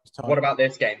 Liverpool. What about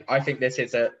this game? I think this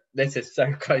is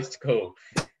so close to call.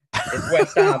 It's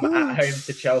West Ham at home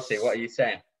to Chelsea. What are you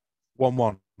saying?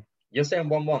 1-1. You're saying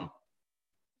 1-1.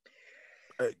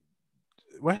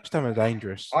 West Ham are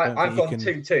dangerous. I've gone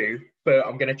 2-2, but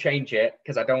I'm going to change it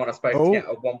because I don't want us both to get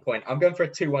a 1 point. I'm going for a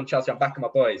 2-1 Chelsea. I'm backing my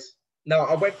boys. No,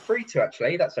 I went 3-2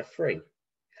 actually. That's a 3.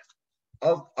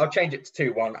 I'll change it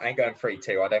to 2-1. I ain't going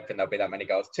 3-2. I don't think there'll be that many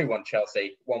goals. 2-1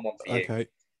 Chelsea, 1-1 for you. Okay.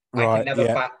 I can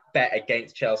never bet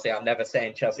against Chelsea. I'm never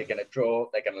saying Chelsea are going to draw.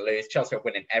 They're going to lose. Chelsea are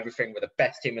winning everything. With the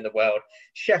best team in the world.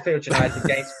 Sheffield United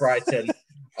against Brighton.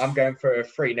 I'm going for a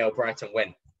 3-0 Brighton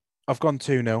win. I've gone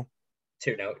 2-0.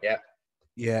 2-0, yeah.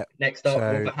 Yeah. Next up,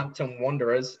 Wolverhampton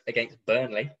Wanderers against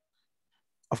Burnley.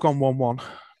 I've gone 1-1.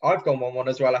 I've gone 1-1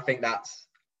 as well. I think that's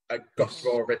got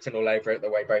draw written all over it the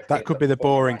way both. That could be the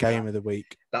boring game of the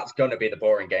week. That's going to be the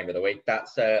boring game of the week.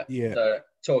 That's the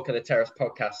Talk of the Terrace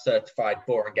podcast certified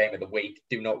boring game of the week.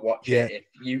 Do not watch it.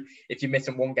 If you're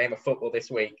missing one game of football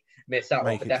this week, miss that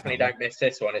one. But definitely don't miss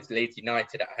this one. It's Leeds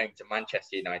United at home to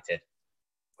Manchester United.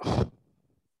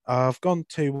 I've gone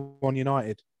 2-1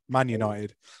 United. Man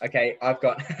United. Okay, I've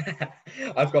gone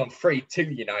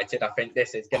 3-2 United. I think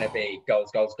this is going to be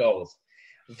goals.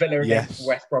 Villa against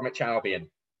West Bromwich Albion.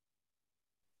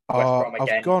 West Brom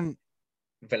again. I've gone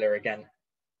Villa again.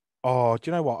 Oh,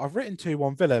 do you know what? I've written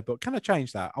 2-1 Villa, but can I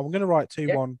change that? I'm going to write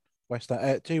 2-1 West.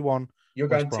 2-1. You're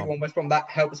going 2-1 West Brom. That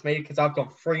helps me because I've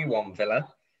gone 3-1 Villa.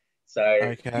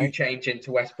 So you change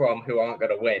into West Brom, who aren't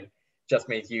going to win. Just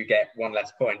means you get one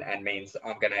less point and means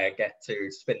I'm going to get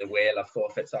to spin the wheel of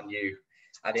forfeits on you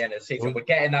at the end of the season. We're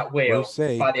getting that wheel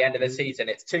by the end of the season.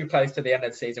 It's too close to the end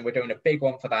of the season. We're doing a big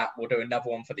one for that. We'll do another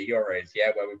one for the Euros,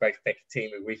 where we both pick a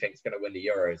team who we think is going to win the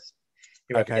Euros.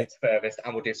 Whoever gets furthest,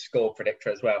 and we'll do score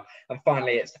predictor as well. And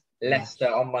finally, it's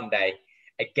Leicester on Monday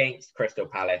against Crystal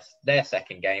Palace, their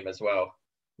second game as well.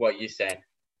 What are you saying?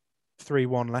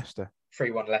 3-1 Leicester.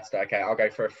 3-1 Leicester. Okay, I'll go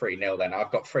for a 3-0 then.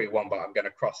 I've got 3-1, but I'm going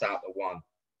to cross out the 1.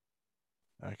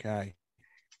 Okay.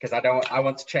 Because I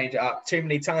want to change it up. Too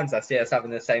many times I see us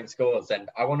having the same scores, and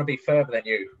I want to be further than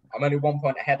you. I'm only 1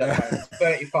 point ahead at the moment.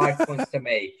 35 points to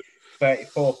me,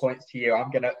 34 points to you. I'm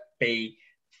going to be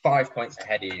 5 points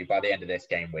ahead of you by the end of this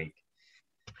game week.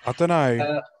 I don't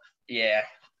know. Yeah.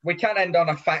 We can end on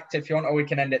a fact if you want, or we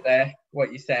can end it there. What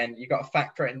are you saying? You got a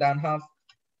fact written down, Harv?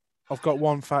 I've got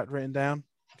one fact written down.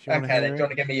 Okay, then do you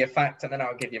want to give me your fact and then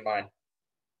I'll give you mine?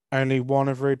 Only one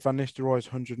of Ruud van Nistelrooy's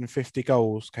 150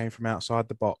 goals came from outside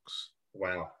the box.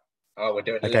 Wow. Oh, we're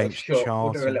doing a little short.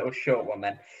 We'll do a little short one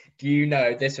then. Do you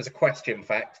know, this is a question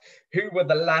fact, who were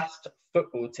the last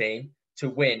football team to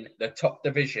win the top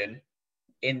division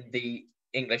in the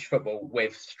English football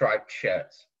with striped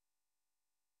shirts?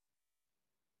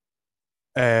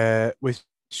 With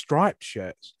striped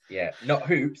shirts? Yeah, not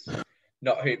hoops.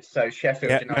 Not hoops. So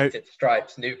Sheffield United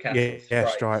stripes, Newcastle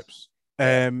stripes.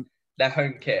 Their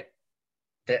home kit.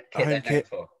 The kit they're known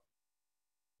for.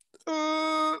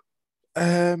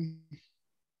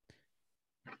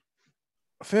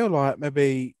 I feel like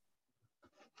maybe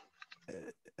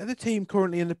are the team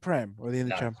currently in the Prem or are they in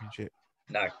the Championship?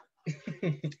 No.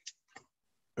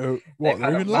 What?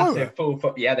 They're even lower?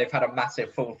 They've had a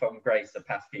massive fall from grace the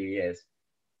past few years.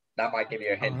 That might give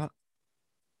you a hint.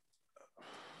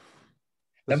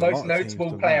 The most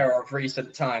notable player of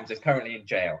recent times is currently in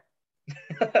jail.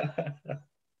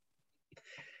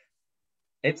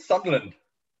 It's Sunderland.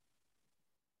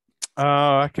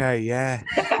 Oh, okay, yeah.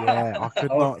 I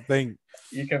could not think.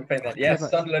 You can think that. Yes,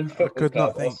 Sunderland Football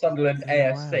Club or Sunderland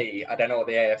AFC. Wow. I don't know what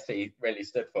the AFC really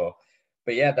stood for.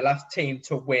 But yeah, the last team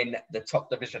to win the top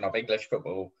division of English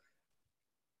football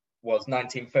was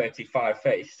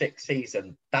 1935-36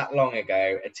 season. That long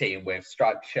ago, a team with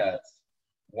striped shirts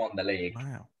won the league.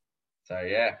 Wow. So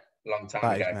yeah, long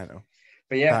time ago. Is mental.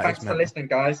 But yeah, thanks for listening,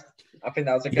 guys. I think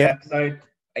that was a good episode.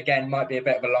 Again, might be a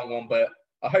bit of a long one, but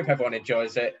I hope everyone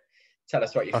enjoys it. Tell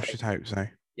us what you think. I should hope so.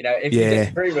 You know, if you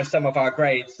disagree with some of our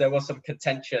grades, there was some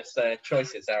contentious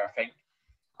choices there, I think.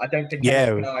 I don't think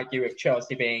anyone can argue with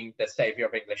Chelsea being the saviour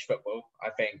of English football. I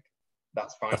think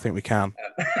that's fine. I think we can.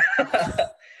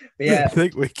 But yeah, I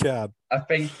think we can. I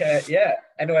think,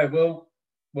 Anyway,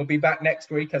 we'll be back next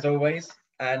week as always.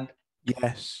 And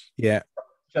just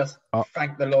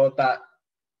thank the Lord that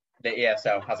the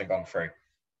ESL hasn't gone through.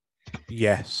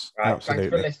 Yes, right, absolutely.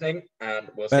 Thanks for listening, and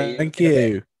we'll see you. Thank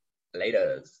you.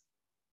 Later.